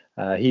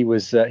he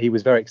was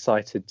very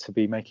excited to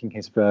be making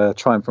his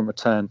triumphant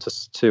return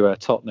to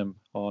Tottenham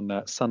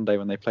on Sunday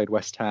when they played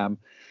West Ham.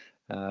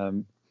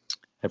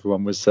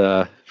 Everyone was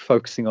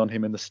focusing on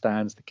him in the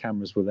stands. The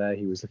cameras were there.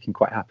 He was looking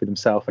quite happy with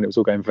himself, and it was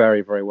all going very,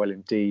 very well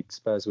indeed.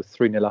 Spurs were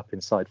 3-0 up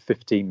inside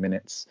 15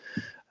 minutes.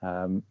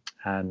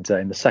 And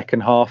in the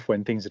second half,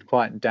 when things had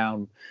quietened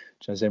down,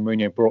 Jose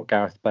Mourinho brought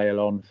Gareth Bale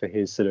on for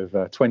his sort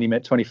of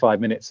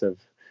 25 minutes of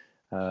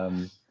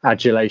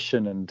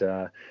adulation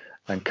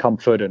and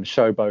comfort and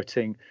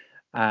showboating.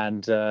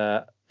 And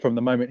from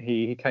the moment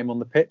he came on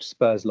the pitch,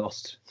 Spurs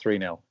lost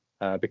 3-0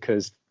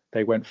 because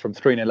they went from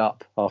 3-0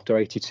 up after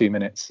 82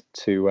 minutes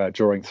to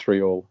drawing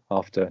 3-3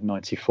 after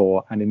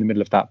 94. And in the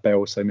middle of that, Bale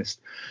also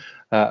missed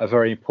a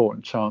very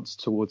important chance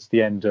towards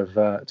the end of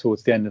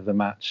the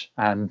match.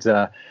 And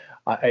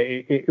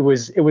it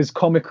was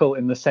comical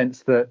in the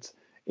sense that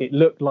it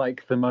looked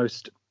like the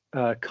most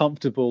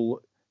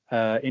comfortable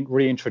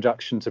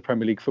reintroduction to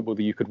Premier League football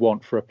that you could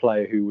want for a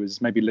player who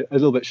was maybe a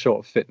little bit short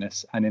of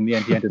fitness, and in the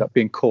end he ended up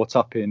being caught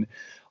up in,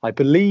 I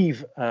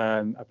believe,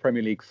 a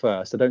Premier League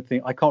first.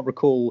 I can't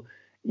recall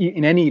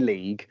in any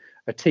league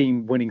a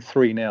team winning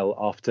 3-0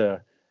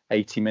 after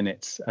 80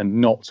 minutes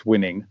and not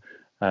winning.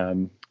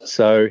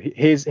 So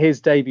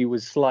his debut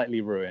was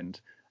slightly ruined,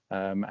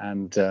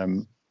 and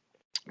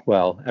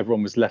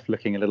everyone was left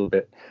looking a little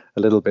bit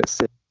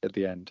sick at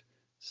the end.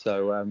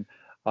 So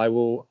I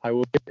will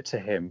give it to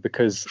him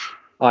because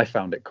I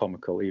found it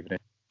comical, even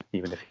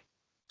if.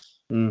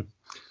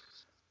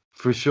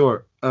 For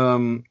sure.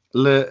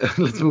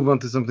 Let's move on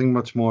to something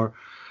much more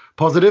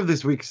Positive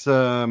this week's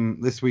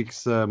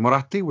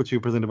Moratti, which you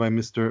presented by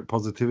Mr.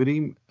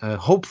 Positivity.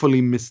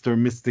 Hopefully, Mr.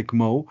 Mystic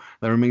Mo.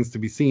 That remains to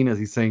be seen, as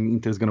he's saying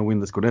Inter is going to win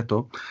the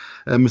Scudetto.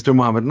 Mr.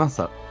 Mohamed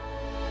Nassar.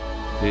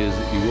 He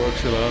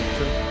works a lot.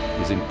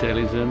 He's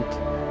intelligent,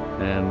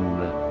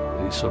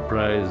 and he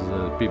surprises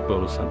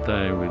people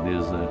sometimes with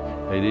his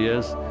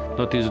ideas.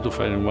 Not easy to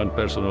find one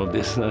person of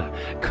this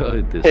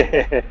qualities.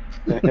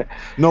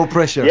 No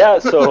pressure. Yeah,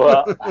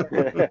 so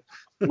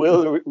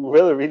Will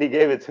really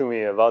gave it to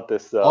me about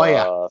this. But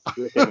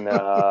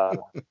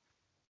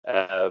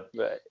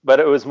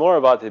it was more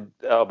about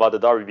the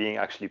derby being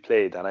actually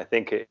played, and I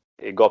think it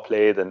got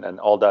played, and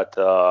all that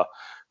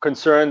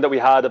concern that we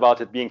had about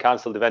it being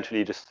cancelled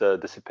eventually just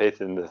dissipated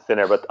in the thin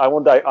air. But I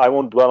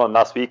won't dwell on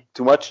last week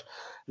too much.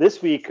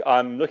 This week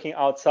I'm looking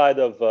outside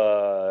of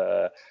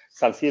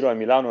San Siro and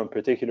Milano in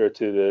particular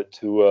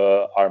to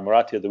our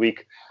Moratti of the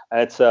week, and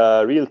it's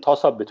a real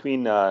toss-up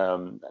between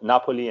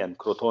Napoli and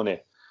Crotone.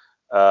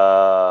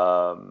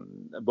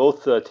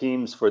 Both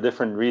teams, for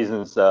different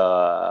reasons,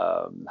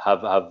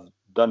 have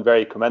done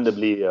very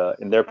commendably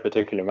in their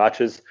particular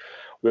matches.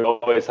 We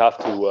always have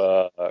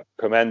to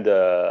commend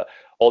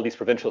all these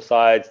provincial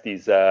sides,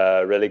 these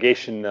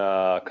relegation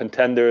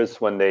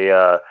contenders, when they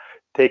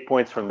take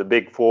points from the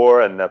Big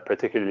Four, and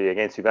particularly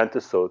against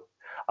Juventus. So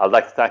I'd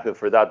like to thank them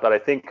for that. But I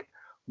think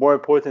more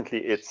importantly,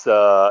 it's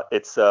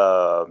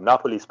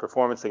Napoli's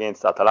performance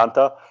against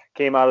Atalanta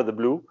came out of the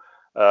blue.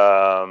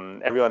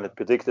 Everyone had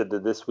predicted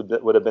that this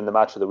would have been the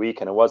match of the week,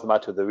 and it was the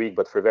match of the week,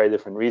 but for very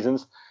different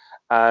reasons.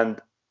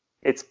 And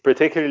it's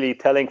particularly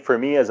telling for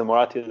me as a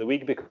Moratti of the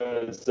week,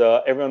 because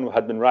everyone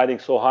had been riding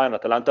so high on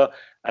Atalanta,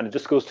 and it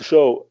just goes to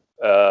show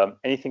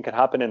anything can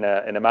happen in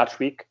a match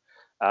week.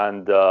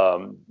 And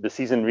the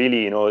season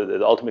really,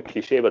 the ultimate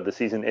cliche, but the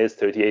season is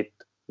 38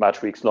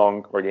 match weeks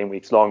long, or game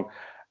weeks long,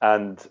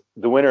 and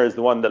the winner is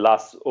the one that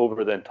lasts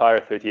over the entire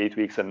 38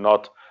 weeks and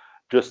not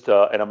just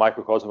in a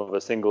microcosm of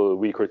a single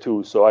week or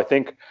two. So I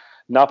think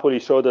Napoli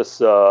showed us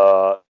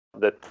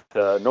that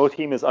no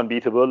team is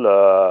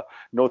unbeatable,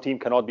 no team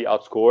cannot be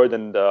outscored,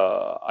 and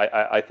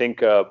I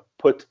think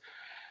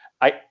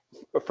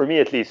for me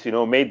at least,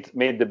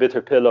 made the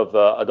bitter pill of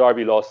a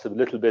derby loss a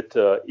little bit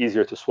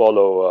easier to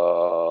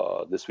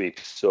swallow this week.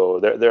 So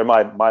they're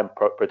my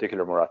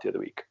particular Moratti of the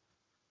week.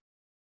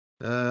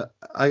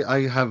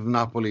 I have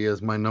Napoli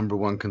as my number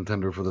one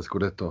contender for the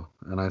Scudetto,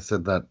 and I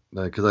said that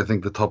because I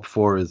think the top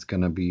four is going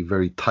to be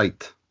very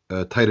tight,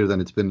 tighter than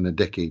it's been in a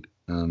decade,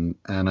 and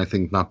I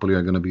think Napoli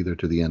are going to be there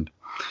to the end.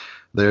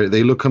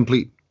 They look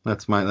complete.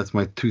 That's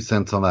my 2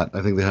 cents on that.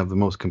 I think they have the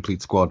most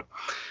complete squad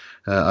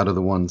out of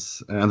the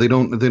ones, and they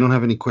don't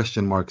have any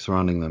question marks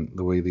surrounding them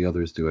the way the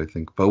others do, I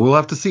think. But we'll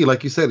have to see.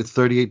 Like you said, it's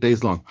 38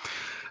 days long.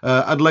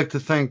 I'd like to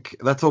thank,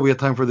 that's all we have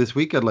time for this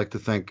week. I'd like to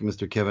thank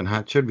Mr. Kevin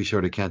Hatchard. Be sure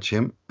to catch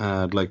him.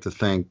 I'd like to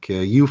thank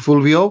you,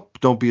 Fulvio.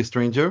 Don't be a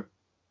stranger.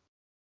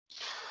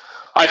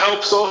 I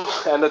hope so,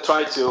 and I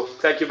try to.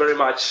 Thank you very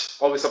much.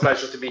 Always a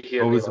pleasure to be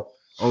here.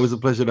 Always a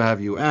pleasure to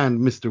have you. And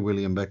Mr.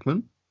 William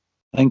Beckman.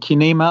 Thank you,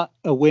 Nima.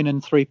 A win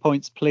and 3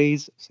 points,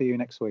 please. See you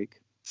next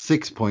week.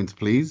 6 points,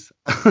 please.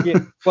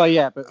 Yeah,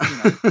 but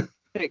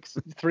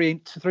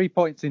 3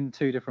 points in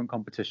 2 different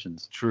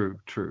competitions. True.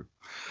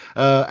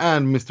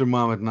 And Mr.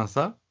 Mohamed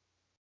Nassar.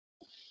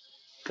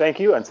 Thank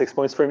you, and 6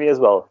 points for me as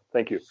well.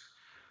 Thank you.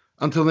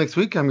 Until next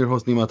week, I'm your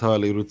host Nima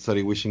Tawali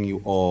Ruzzari, wishing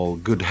you all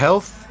good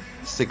health,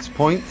 6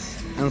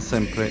 points, and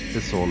sempre e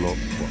solo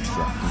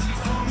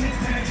forza.